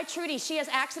 my Trudy, she has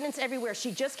accidents everywhere.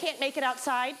 She just can't make it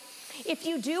outside. If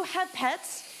you do have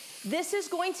pets, this is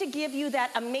going to give you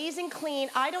that amazing clean.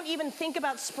 I don't even think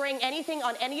about spraying anything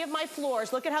on any of my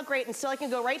floors. Look at how great, and still I can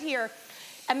go right here.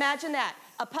 Imagine that.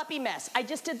 A puppy mess. I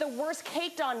just did the worst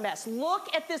caked on mess.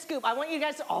 Look at this goop. I want you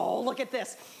guys to, oh, look at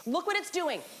this. Look what it's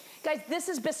doing. Guys, this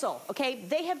is Bissell, okay?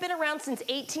 They have been around since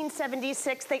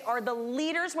 1876. They are the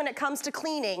leaders when it comes to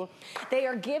cleaning. They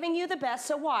are giving you the best,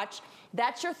 so watch.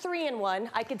 That's your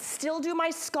 3-in-1. I could still do my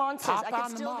sconces. Pop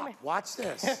on the mop. Watch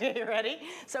this. You ready?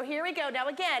 So here we go. Now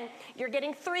again, you're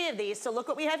getting 3 of these, so look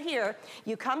what we have here.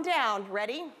 You come down,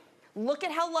 ready? Look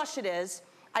at how lush it is.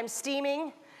 I'm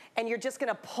steaming, and you're just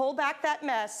gonna pull back that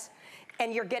mess,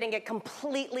 and you're getting it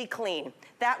completely clean.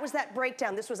 That was that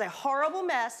breakdown. This was a horrible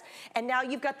mess, and now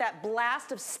you've got that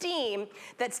blast of steam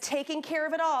that's taking care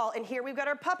of it all, and here we've got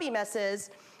our puppy messes,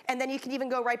 and then you can even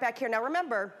go right back here. Now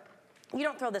remember, you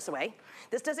don't throw this away.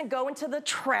 This doesn't go into the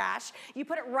trash. You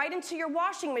put it right into your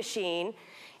washing machine.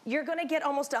 You're gonna get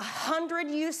almost 100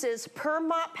 uses per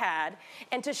mop pad.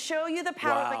 And to show you the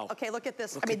power, wow. okay, look at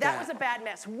this. I mean, that was a bad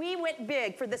mess. We went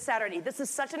big for this Saturday. This is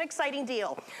such an exciting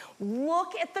deal.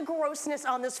 Look at the grossness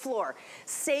on this floor.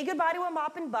 Say goodbye to a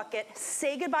mop and bucket.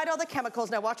 Say goodbye to all the chemicals.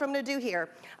 Now watch what I'm gonna do here.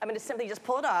 I'm gonna simply just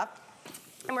pull it off,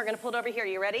 and we're gonna pull it over here.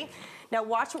 You ready? Now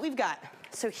watch what we've got.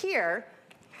 So here,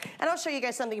 and I'll show you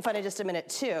guys something fun in just a minute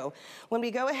too. When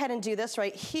we go ahead and do this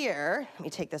right here, let me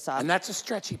take this off. And that's a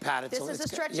stretchy pad. This is a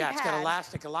stretchy pad. Yeah, it's got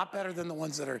elastic, a lot better than the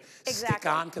ones that are stick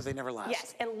on because they never last.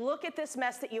 Yes, and look at this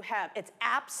mess that you have. It's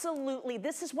absolutely,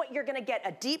 this is what you're gonna get,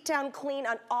 a deep down clean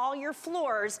on all your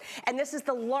floors, and this is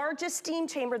the largest steam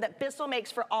chamber that Bissell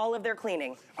makes for all of their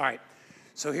cleaning. All right,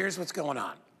 so here's what's going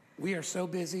on. We are so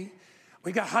busy.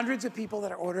 We've got hundreds of people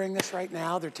that are ordering this right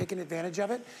now. They're taking advantage of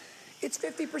it. It's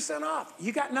 50% off.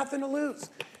 You got nothing to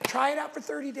lose. Try it out for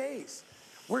 30 days.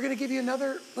 We're gonna give you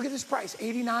another, look at this price,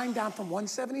 $89 down from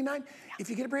 $179. If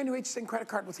you get a brand new HSN credit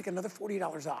card, we'll take another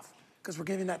 $40 off because we're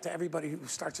giving that to everybody who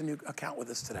starts a new account with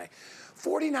us today.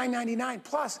 $49.99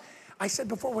 plus, I said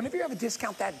before, whenever you have a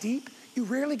discount that deep, you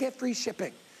rarely get free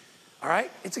shipping, all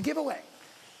right? It's a giveaway.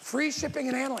 Free shipping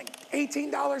and handling,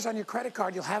 $18 on your credit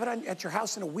card. You'll have it at your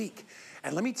house in a week.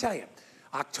 And let me tell you,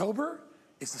 October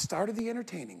is the start of the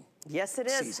entertaining Yes, it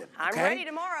is. season. I'm ready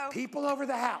tomorrow. People over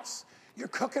the house. You're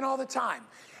cooking all the time.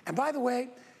 And by the way,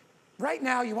 right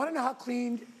now, you want to know how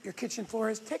clean your kitchen floor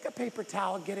is? Take a paper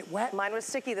towel, get it wet. Mine was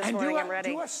sticky this morning. I'm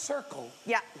ready. Do a circle.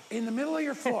 Yeah. In the middle of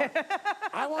your floor.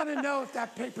 I want to know if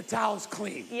that paper towel is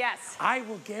clean. Yes. I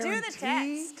will guarantee Do the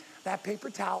test. that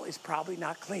paper towel is probably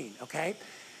not clean. Okay.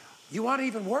 You want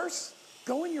even worse?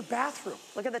 Go in your bathroom.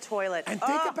 Look at the toilet. And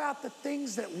think about the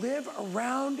things that live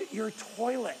around your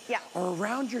toilet. Yeah. Or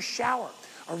around your shower,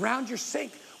 around your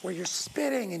sink, where you're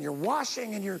spitting and you're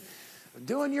washing and you're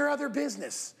doing your other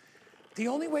business. The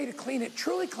only way to clean it,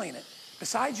 truly clean it,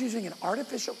 besides using an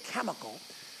artificial chemical,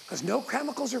 because no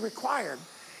chemicals are required,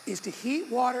 is to heat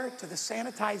water to the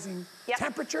sanitizing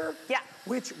temperature,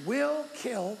 which will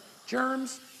kill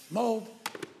germs, mold,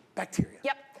 bacteria.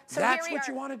 Yep. So that's what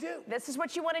you want to do. This is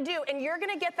what you want to do. And you're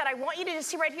going to get that. I want you to just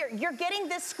see right here. You're getting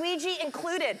this squeegee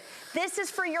included. This is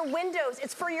for your windows.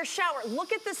 It's for your shower.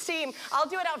 Look at the steam. I'll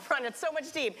do it out front. It's so much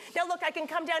steam. Now, look, I can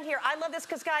come down here. I love this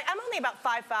because, Guy, I'm only about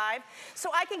 5'5", so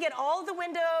I can get all of the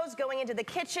windows going into the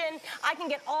kitchen. I can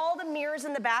get all the mirrors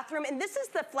in the bathroom. And this is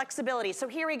the flexibility. So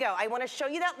here we go. I want to show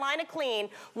you that line of clean.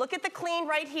 Look at the clean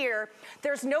right here.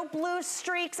 There's no blue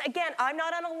streaks. Again, I'm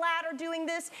not on a ladder doing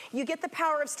this. You get the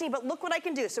power of steam, but look what I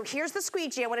can do. So here's the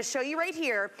squeegee. I want to show you right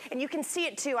here, and you can see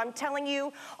it too. I'm telling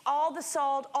you, all the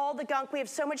salt, all the gunk. We have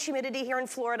so much humidity here in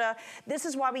Florida. This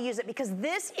is why we use it, because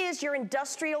this is your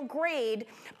industrial grade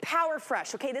Power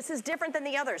Fresh, okay? This is different than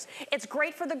the others. It's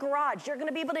great for the garage. You're going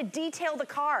to be able to detail the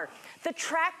car. The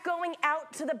track going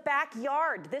out to the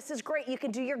backyard. This is great. You can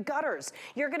do your gutters.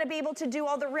 You're going to be able to do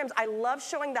all the rims. I love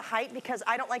showing the height because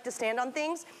I don't like to stand on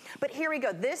things, but here we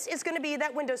go. This is going to be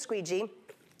that window squeegee.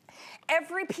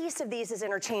 Every piece of these is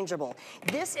interchangeable.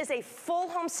 This is a full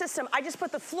home system. I just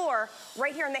put the floor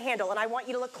right here in the handle, and I want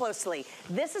you to look closely.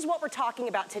 This is what we're talking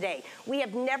about today. We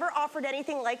have never offered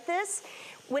anything like this.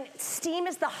 When steam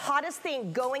is the hottest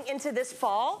thing going into this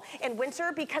fall and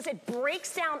winter, because it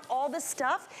breaks down all the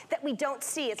stuff that we don't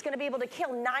see. It's gonna be able to kill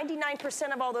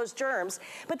 99% of all those germs.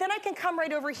 But then I can come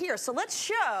right over here. So let's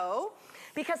show,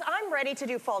 because I'm ready to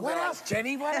do fall grilling. What else,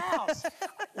 Jenny? What else?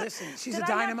 Listen, she's a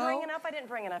dynamo. Did I not bring enough? I didn't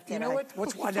bring enough, did I? You know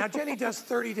what? Now, Jenny does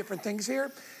 30 different things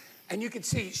here. And you can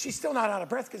see she's still not out of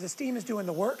breath because the steam is doing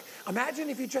the work. Imagine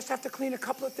if you just have to clean a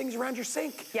couple of things around your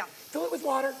sink. Yeah. Fill it with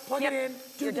water, plug it in,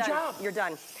 do the job. You're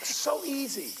done. So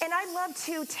easy. And I love,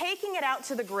 too, taking it out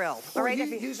to the grill. All right,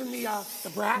 using the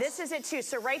brass? This is it, too.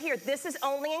 So right here, this is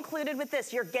only included with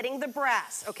this. You're getting the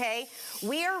brass, okay?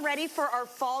 We are ready for our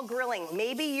fall grilling.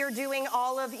 Maybe you're doing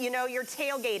all of, your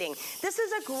tailgating. This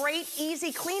is a great,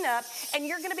 easy cleanup, and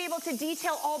you're going to be able to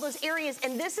detail all those areas,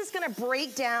 and this is going to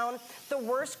break down the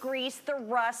worst grease grease, the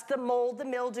rust, the mold, the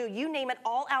mildew, you name it,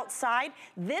 all outside.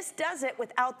 This does it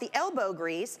without the elbow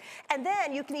grease. And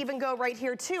then you can even go right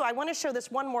here too. I want to show this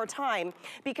one more time,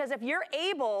 because if you're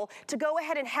able to go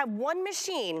ahead and have one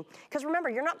machine, because remember,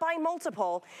 you're not buying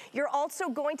multiple, you're also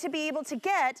going to be able to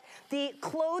get the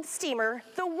clothes steamer,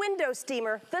 the window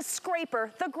steamer, the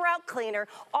scraper, the grout cleaner.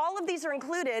 All of these are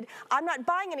included. I'm not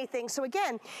buying anything. So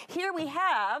again, here we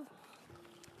have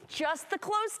just the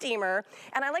clothes steamer,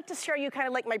 and I like to show you kind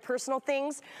of like my personal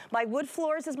things. My wood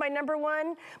floors is my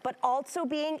 #1, but also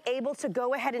being able to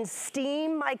go ahead and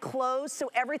steam my clothes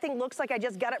so everything looks like I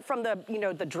just got it from the,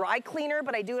 the dry cleaner,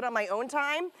 but I do it on my own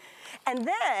time. And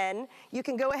then you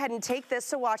can go ahead and take this,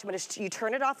 so watch, you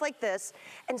turn it off like this,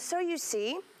 and so you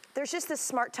see, there's just this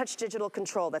Smart Touch digital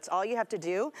control. That's all you have to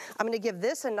do. I'm gonna give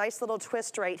this a nice little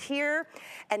twist right here.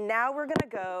 And now we're gonna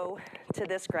go to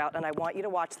this grout, and I want you to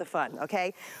watch the fun,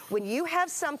 okay? When you have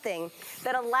something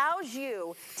that allows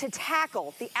you to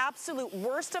tackle the absolute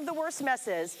worst of the worst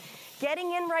messes,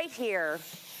 getting in right here,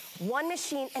 one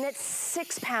machine, and it's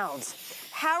 6 pounds.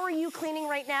 How are you cleaning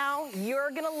right now?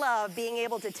 You're gonna love being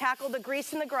able to tackle the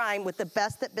grease and the grime with the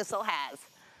best that Bissell has.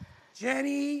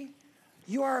 Jenny,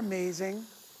 you are amazing.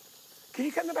 Can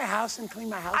you come to my house and clean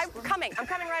my house? I'm coming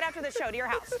right after the show to your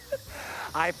house.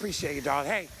 I appreciate you, dog.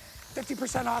 Hey,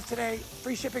 50% off today,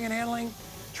 free shipping and handling.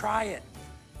 Try it.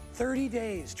 30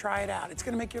 days, try it out. It's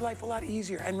gonna make your life a lot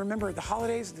easier. And remember, the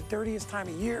holidays are the dirtiest time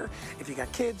of year. If you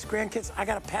got kids, grandkids, I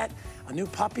got a pet, a new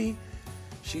puppy.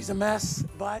 She's a mess,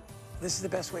 but this is the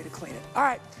best way to clean it. All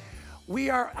right. We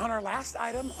are on our last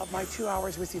item of my 2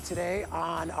 hours with you today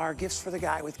on our Gifts for the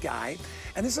Guy with Guy.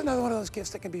 And this is another one of those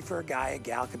gifts that can be for a guy, a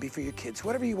gal, could be for your kids,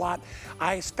 whatever you want.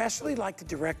 I especially like to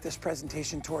direct this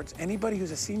presentation towards anybody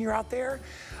who's a senior out there,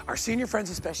 our senior friends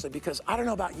especially, because I don't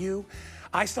know about you,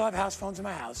 I still have house phones in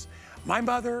my house. My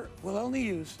mother will only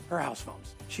use her house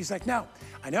phones. She's like, no,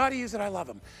 I know how to use it, I love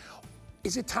them.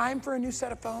 Is it time for a new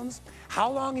set of phones?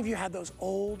 How long have you had those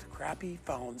old, crappy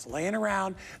phones laying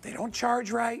around? They don't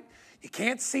charge right. You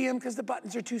can't see them because the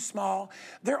buttons are too small.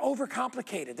 They're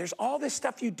overcomplicated. There's all this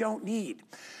stuff you don't need.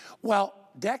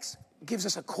 Well, Dex gives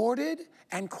us a corded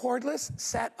and cordless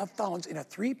set of phones in a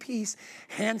 3-piece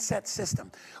handset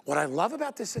system. What I love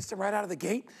about this system right out of the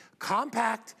gate,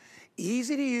 compact,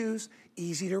 easy to use,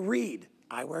 easy to read.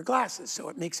 I wear glasses, so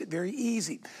it makes it very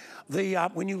easy.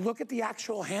 When you look at the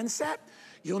actual handset,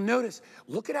 you'll notice,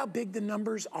 look at how big the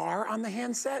numbers are on the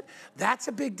handset. That's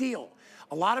a big deal.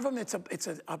 A lot of them, it's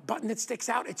a button that sticks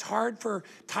out. It's hard for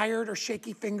tired or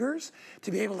shaky fingers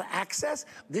to be able to access.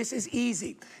 This is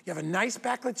easy. You have a nice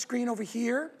backlit screen over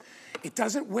here. It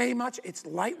doesn't weigh much. It's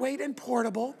lightweight and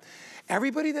portable.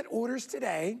 Everybody that orders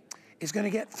today is gonna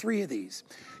get 3 of these.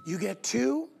 You get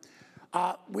 2,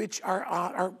 which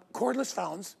are cordless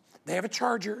phones. They have a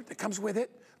charger that comes with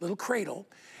it, little cradle.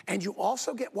 And you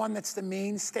also get one that's the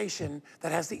main station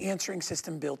that has the answering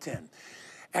system built in.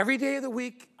 Every day of the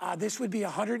week, this would be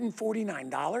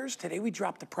 $149. Today we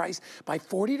dropped the price by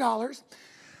 $40.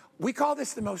 We call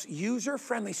this the most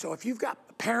user-friendly. So if you've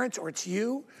got parents, or it's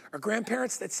you, or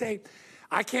grandparents that say,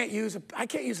 I can't use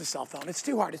a cell phone, it's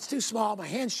too hard, it's too small, my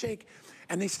hands shake,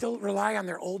 and they still rely on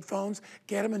their old phones,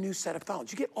 get them a new set of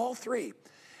phones. You get all 3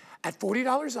 at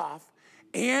 $40 off,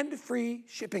 and free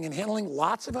shipping and handling,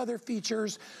 lots of other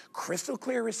features, crystal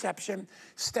clear reception.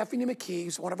 Stephanie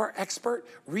McKee's, one of our expert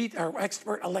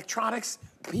electronics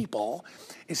people,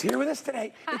 is here with us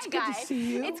today. Hi, it's good to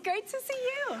see you. It's great to see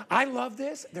you. I love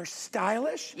this. They're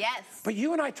stylish. Yes. But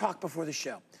you and I talked before the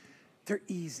show. They're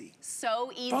easy.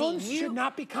 So easy. Phones should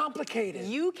not be complicated.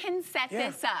 You can set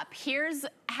this up. Here's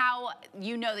how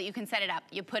you know that you can set it up.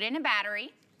 You put in a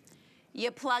battery,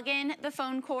 you plug in the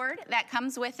phone cord that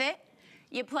comes with it,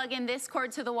 you plug in this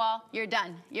cord to the wall, you're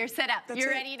done. You're set up.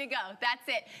 You're ready to go. That's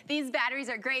it. These batteries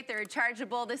are great. They're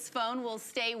rechargeable. This phone will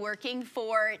stay working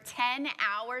for 10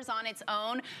 hours on its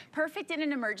own. Perfect in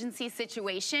an emergency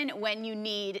situation when you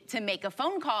need to make a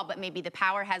phone call, but maybe the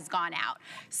power has gone out.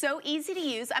 So easy to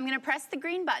use. I'm going to press the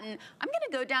green button. I'm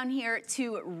going to go down here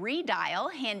to redial.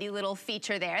 Handy little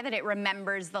feature there that it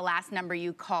remembers the last number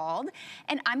you called.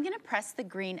 And I'm going to press the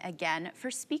green again for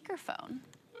speakerphone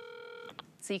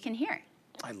so you can hear it.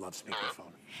 I love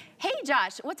speakerphone. Hey,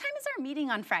 Josh, what time is our meeting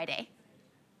on Friday?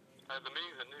 The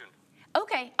meeting's at noon.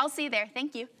 Okay, I'll see you there.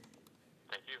 Thank you.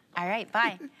 Thank you. All right,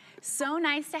 bye. So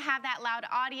nice to have that loud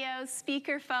audio,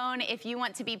 speakerphone. If you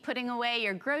want to be putting away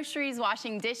your groceries,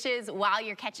 washing dishes while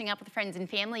you're catching up with friends and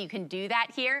family, you can do that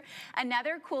here.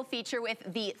 Another cool feature with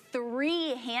the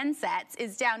 3 handsets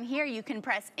is down here. You can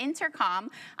press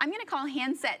intercom. I'm gonna call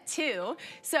handset 2.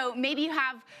 So maybe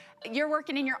you're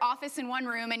working in your office in one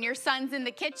room and your son's in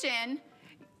the kitchen.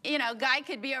 you know, Guy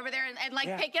could be over there and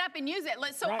like pick it up and use it.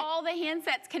 So all the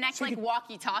handsets connect like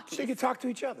walkie-talkies. So you can talk to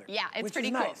each other. Yeah, it's which pretty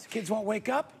is cool. Nice. Kids won't wake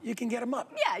up, you can get them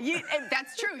up. Yeah,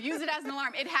 that's true. Use it as an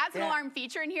alarm. It has an alarm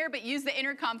feature in here, but use the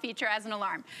intercom feature as an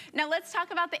alarm. Now let's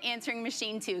talk about the answering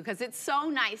machine too, because it's so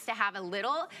nice to have a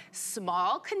little,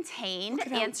 small, contained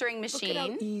answering machine.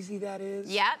 Look at how easy that is.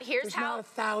 Yep, here's There's how. not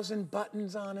 1,000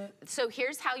 buttons on it. So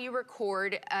here's how you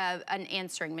record an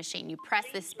answering machine. You press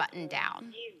this button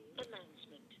down.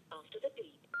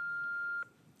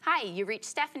 Hi, you reached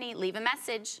Stephanie. Leave a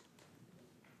message.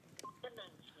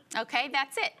 Okay,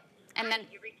 that's it. And then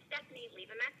you reached Stephanie. Leave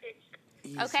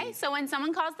a message. Okay, so when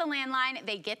someone calls the landline,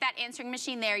 they get that answering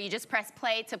machine there. You just press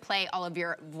play to play all of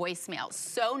your voicemails.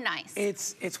 So nice.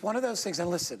 It's one of those things. And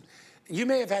listen, you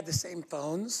may have had the same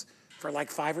phones for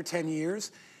like 5 or 10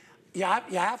 years. You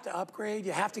have to upgrade,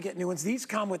 you have to get new ones. These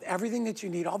come with everything that you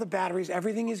need, all the batteries,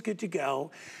 everything is good to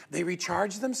go. They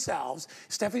recharge themselves.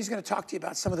 Stephanie's gonna talk to you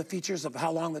about some of the features of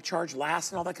how long the charge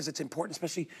lasts and all that, because it's important,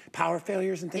 especially power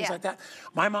failures and things like that.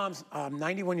 My mom's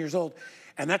 91 years old,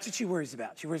 and that's what she worries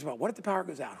about. She worries about, what if the power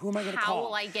goes out? Who am I gonna call? How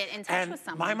will I get in touch with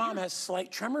someone? My mom has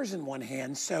slight tremors in one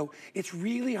hand, so it's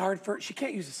really hard for her. She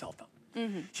can't use a cell phone.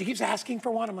 She keeps asking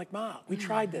for one. I'm like, Ma, we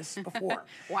tried this before.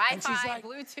 Wi-Fi,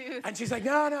 Bluetooth. And she's like,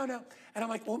 no. And I'm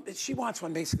like, well, she wants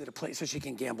one basically to play so she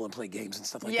can gamble and play games and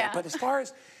stuff like that. But as far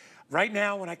as right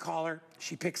now, when I call her,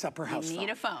 she picks up her house phone. You need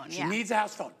a phone, She needs a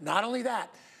house phone. Not only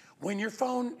that, when your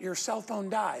cell phone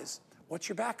dies, what's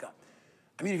your backup?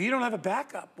 I mean, if you don't have a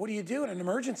backup, what do you do in an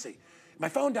emergency? My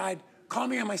phone died, call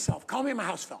me on my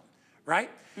house phone.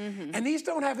 Right? And these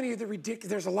don't have any of the ridiculous,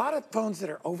 there's a lot of phones that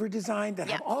are over-designed that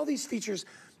have all these features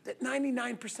that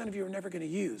 99% of you are never gonna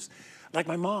use, like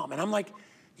my mom. And I'm like,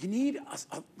 you need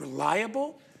a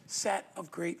reliable set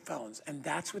of great phones, and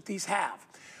that's what these have.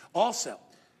 Also,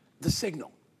 the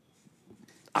signal.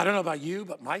 I don't know about you,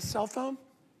 but my cell phone,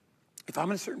 if I'm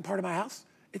in a certain part of my house,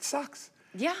 it sucks.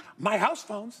 Yeah. My house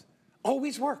phones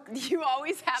always work. You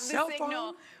always have the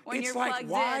signal when you're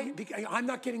plugged in. Because I'm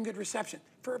not getting good reception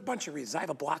for a bunch of reasons. I have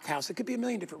a block house. It could be a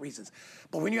million different reasons.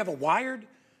 But when you have a wired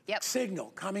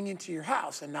signal coming into your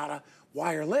house and not a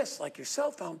wireless like your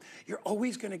cell phone, you're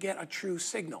always going to get a true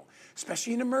signal,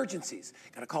 especially in emergencies.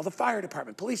 Got to call the fire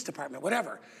department, police department,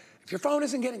 whatever. If your phone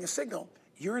isn't getting a signal,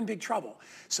 you're in big trouble.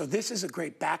 So this is a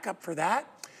great backup for that.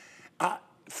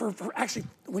 Actually,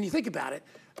 when you think about it,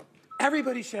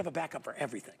 everybody should have a backup for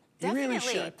everything. Definitely. You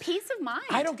really should. Peace of mind.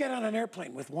 I don't get on an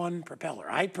airplane with one propeller.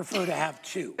 I prefer to have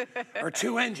two or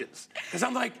two engines. Because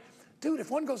I'm like, dude,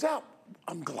 if one goes out,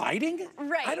 I'm gliding?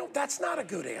 Right. That's not a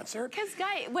good answer. Because,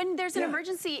 Guy, when there's an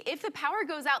emergency, if the power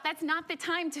goes out, that's not the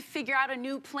time to figure out a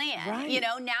new plan. Right. You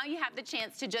know, now you have the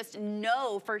chance to just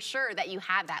know for sure that you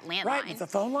have that landline. Right, if the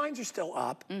phone lines are still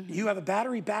up, you have a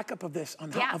battery backup of this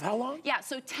of how long? Yeah,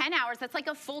 so 10 hours, that's like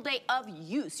a full day of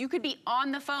use. You could be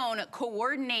on the phone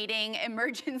coordinating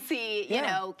emergency, you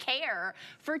know, care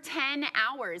for 10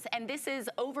 hours. And this is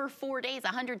over 4 days,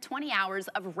 120 hours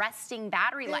of resting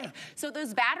battery life. So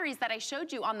those batteries that I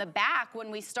showed you on the back when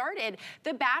we started,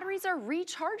 the batteries are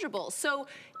rechargeable. So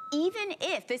even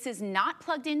if this is not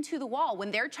plugged into the wall, when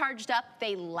they're charged up,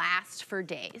 they last for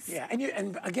days. Yeah,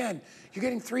 and again, you're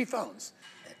getting 3 phones.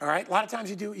 All right, a lot of times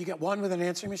you get one with an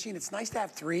answering machine. It's nice to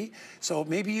have 3. So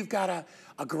maybe you've got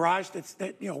a garage that's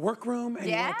workroom, and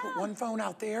you want to put one phone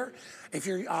out there. If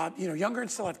you're younger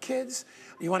and still have kids,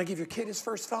 you want to give your kid his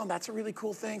first phone. That's a really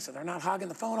cool thing, so they're not hogging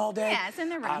the phone all day. Yeah, it's in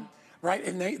their room. Right,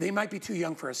 and they might be too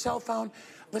young for a cell phone.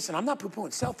 Listen, I'm not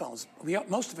poo-pooing cell phones.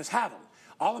 Most of us have them.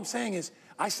 All I'm saying is,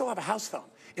 I still have a house phone.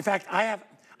 In fact,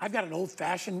 I've got an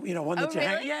old-fashioned, one that you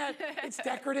hang. Yeah, it's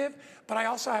decorative. But I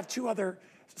also have 2 other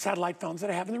satellite phones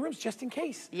that I have in the rooms just in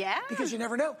case. Yeah. Because you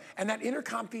never know. And that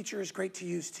intercom feature is great to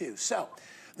use too. So,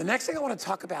 the next thing I want to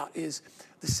talk about is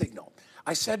the signal.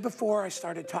 I said before I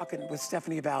started talking with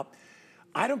Stephanie about,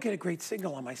 I don't get a great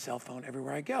signal on my cell phone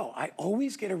everywhere I go. I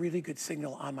always get a really good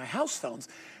signal on my house phones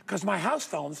because my house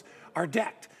phones are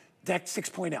DECT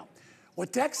 6.0.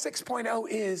 What DECT 6.0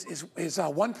 is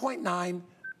 1.9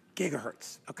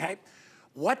 gigahertz, okay?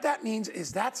 What that means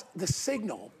is that's the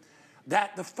signal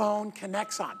that the phone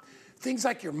connects on. Things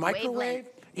like your microwave.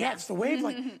 Yeah, it's the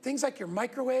wavelength. Things like your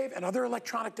microwave and other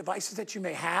electronic devices that you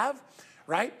may have,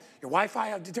 right? Your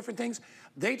Wi-Fi, different things,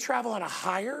 they travel on a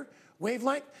higher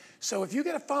wavelength. So if you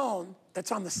get a phone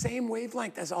that's on the same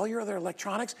wavelength as all your other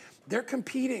electronics, they're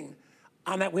competing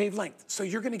on that wavelength. So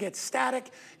you're gonna get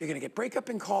static, you're gonna get breakup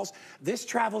in calls. This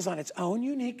travels on its own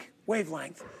unique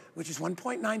wavelength, which is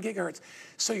 1.9 gigahertz.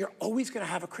 So you're always gonna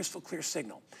have a crystal clear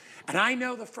signal. And I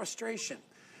know the frustration.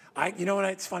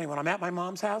 It's funny, when I'm at my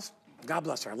mom's house, God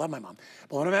bless her, I love my mom,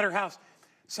 but when I'm at her house,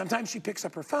 sometimes she picks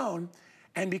up her phone,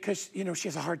 and because, you know, she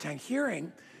has a hard time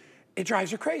hearing, it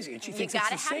drives her crazy, and she thinks it's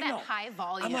the signal. You gotta have that high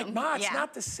volume. I'm like, Ma, it's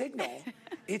not the signal.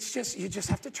 It's just, you just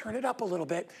have to turn it up a little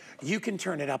bit. You can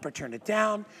turn it up or turn it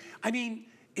down. I mean,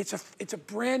 it's a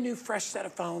brand new, fresh set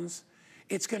of phones.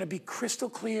 It's gonna be crystal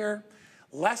clear,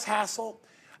 less hassle,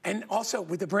 and also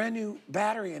with the brand new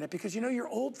battery in it, because you know your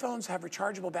old phones have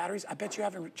rechargeable batteries. I bet you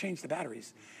haven't changed the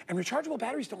batteries. And rechargeable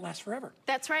batteries don't last forever.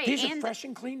 That's right. These are fresh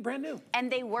and clean, brand new.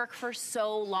 And they work for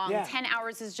so long. Yeah. 10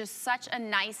 hours is just such a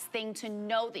nice thing to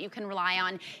know that you can rely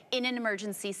on in an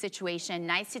emergency situation.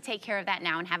 Nice to take care of that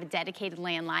now and have a dedicated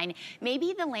landline.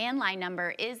 Maybe the landline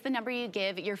number is the number you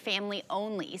give your family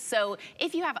only. So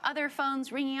if you have other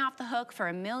phones ringing off the hook for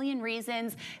a million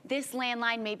reasons, this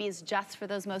landline maybe is just for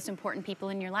those most important people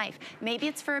in your life. Maybe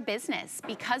it's for a business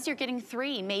because you're getting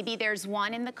 3. Maybe there's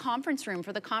one in the conference room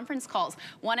for the conference calls,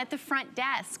 one at the front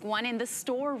desk, one in the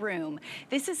storeroom.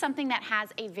 This is something that has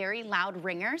a very loud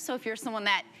ringer. So if you're someone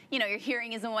that, you know, your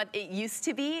hearing isn't what it used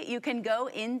to be, you can go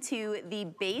into the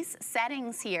bass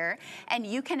settings here and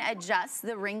you can adjust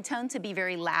the ringtone to be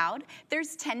very loud.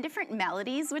 There's 10 different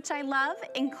melodies, which I love,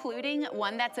 including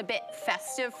one that's a bit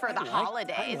festive for the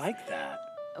holidays. I like that.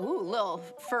 Ooh, little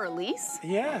Fur-Elise.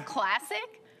 Yeah.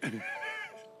 Classic.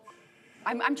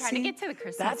 I'm trying to get to the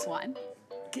Christmas one.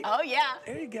 Oh, yeah.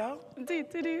 There you go.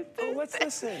 Oh, let's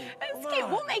listen. That's cute.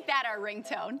 We'll make that our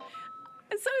ringtone.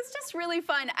 So it's just really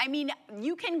fun. I mean,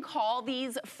 you can call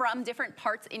these from different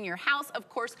parts in your house. Of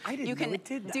course, you can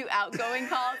do outgoing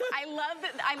calls. I love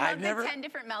that. I love the 10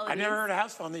 different melodies. I've never heard a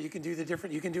house phone that you can do the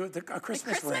different. You can do a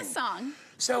Christmas ring. Song.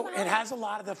 So it has a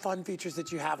lot of the fun features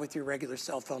that you have with your regular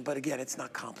cell phone, but again, it's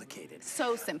not complicated.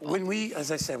 So simple. When we,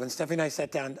 as I said, when Stephanie and I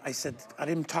sat down, I said I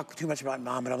didn't talk too much about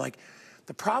Mom, but I'm like,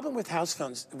 the problem with house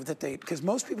phones because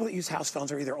most people that use house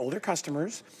phones are either older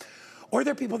customers, or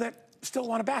they're people that still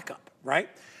want a backup, right?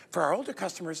 For our older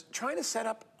customers, trying to set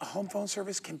up a home phone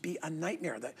service can be a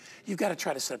nightmare. You've got to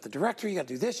try to set up the directory, you got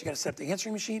to do this, you got to set up the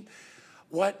answering machine.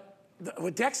 What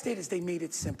Dex did is they made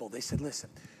it simple. They said, listen,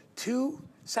 2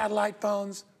 satellite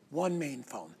phones, 1 main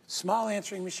phone. Small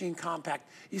answering machine, compact.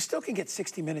 You still can get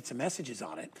 60 minutes of messages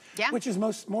on it, which is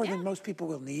more than most people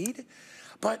will need.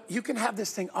 But you can have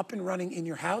this thing up and running in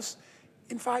your house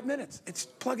in 5 minutes. It's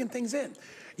plugging things in.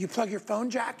 You plug your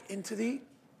phone jack into the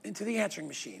answering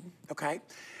machine, okay?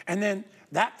 And then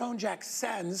that phone jack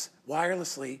sends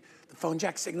wirelessly the phone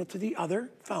jack signal to the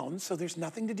other phones, so there's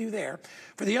nothing to do there.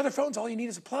 For the other phones, all you need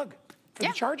is a plug for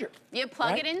the charger. You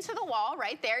plug it into the wall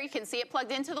right there. You can see it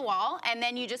plugged into the wall, and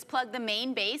then you just plug the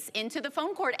main base into the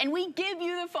phone cord, and we give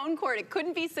you the phone cord. It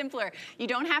couldn't be simpler. You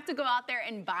don't have to go out there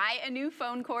and buy a new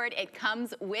phone cord. It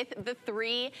comes with the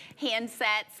 3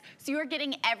 handsets, so you're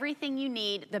getting everything you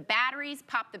need. The batteries,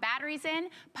 pop the batteries in,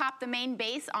 pop the main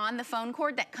base on the phone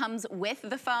cord that comes with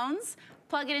the phones,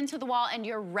 plug it into the wall, and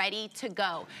you're ready to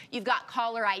go. You've got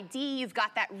caller ID, you've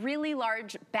got that really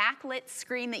large backlit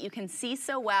screen that you can see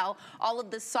so well, all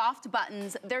of the soft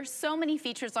buttons. There's so many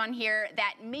features on here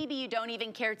that maybe you don't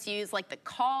even care to use, like the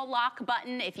call lock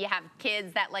button. If you have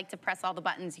kids that like to press all the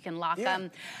buttons, you can lock them.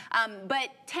 But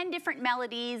 10 different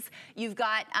melodies. You've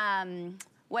got,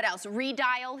 what else?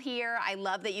 Redial here. I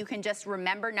love that you can just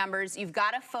remember numbers. You've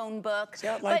got a phone book. See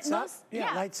how it lights up?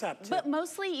 Yeah, it lights up too. But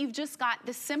mostly you've just got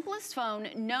the simplest phone,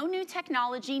 no new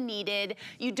technology needed.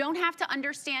 You don't have to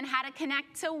understand how to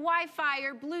connect to Wi-Fi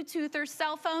or Bluetooth or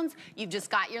cell phones. You've just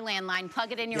got your landline,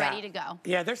 plug it in, you're ready to go.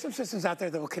 Yeah, there's some systems out there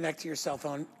that will connect to your cell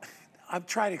phone. I've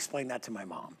tried to explain that to my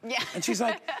mom. Yeah. And she's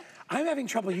like, I'm having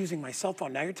trouble using my cell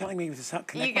phone. Now you're telling me to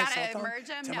connect my cell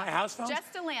phone to my house phone?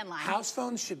 Just a landline. House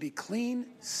phones should be clean,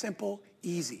 simple,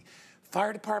 easy.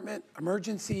 Fire department,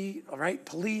 emergency, all right,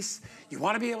 police. You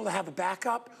want to be able to have a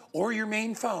backup or your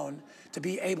main phone to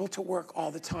be able to work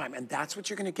all the time. And that's what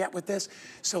you're going to get with this.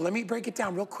 So let me break it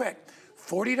down real quick.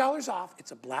 $40 off.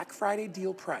 It's a Black Friday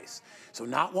deal price. So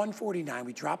not $149.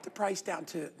 We dropped the price down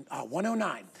to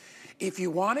 $109. If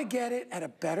you want to get it at a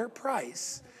better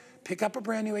price, pick up a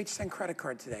brand new HSN credit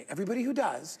card today. Everybody who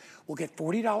does will get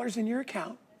 $40 in your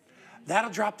account.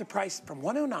 That'll drop the price from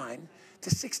 $109 to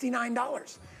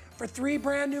 $69 for 3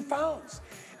 brand new phones.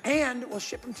 And we'll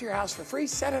ship them to your house for free.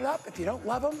 Set it up. If you don't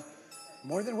love them,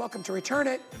 more than welcome to return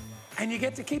it. And you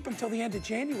get to keep them till the end of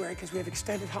January because we have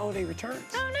extended holiday returns.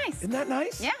 Oh, nice. Isn't that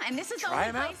nice? Yeah, and this is the Try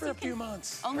only them out place for a few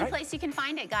months. Only place you can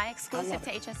find it, Guy, exclusive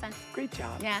to HSN. Great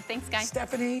job. Yeah, thanks, Guy.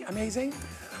 Stephanie, amazing.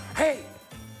 Hey,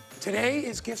 today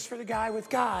is Gifts for the Guy with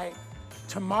Guy.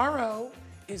 Tomorrow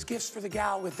is Gifts for the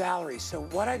Gal with Valerie. So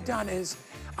what I've done is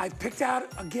I've picked out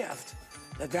a gift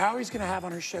that Valerie's gonna have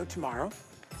on her show tomorrow.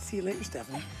 See you later,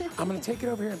 Stephanie. I'm gonna take it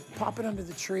over here and pop it under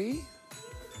the tree.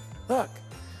 Look.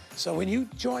 So when you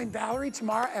join Valerie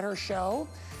tomorrow at her show,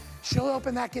 she'll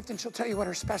open that gift and she'll tell you what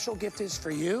her special gift is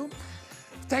for you.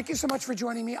 Thank you so much for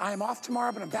joining me. I am off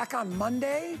tomorrow, but I'm back on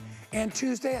Monday and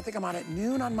Tuesday. I think I'm on at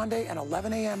noon on Monday and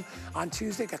 11 a.m. on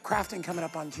Tuesday. Got crafting coming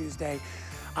up on Tuesday.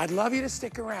 I'd love you to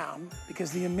stick around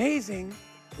because the amazing,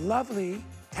 lovely,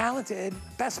 talented,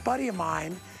 best buddy of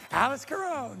mine, Alice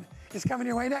Carone, is coming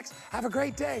your way next. Have a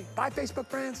great day. Bye, Facebook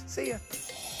friends. See ya.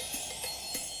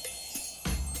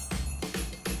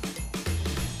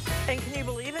 And can you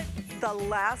believe it? The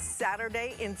last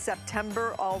Saturday in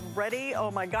September already.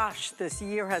 Oh my gosh, this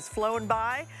year has flown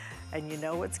by. And you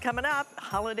know what's coming up,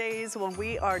 holidays, when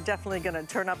we are definitely gonna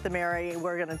turn up the merry.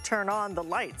 We're gonna turn on the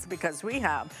lights because we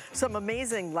have some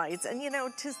amazing lights. And you know,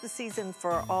 'tis the season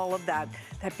for all of that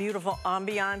beautiful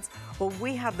ambiance. Well,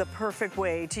 we have the perfect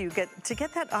way to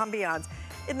get that ambiance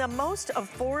in the most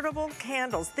affordable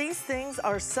candles. These things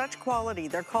are such quality.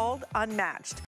 They're called Unmatched.